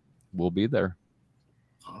out, we'll be there.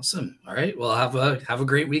 Awesome. All right. Well, have a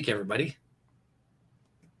great week, everybody.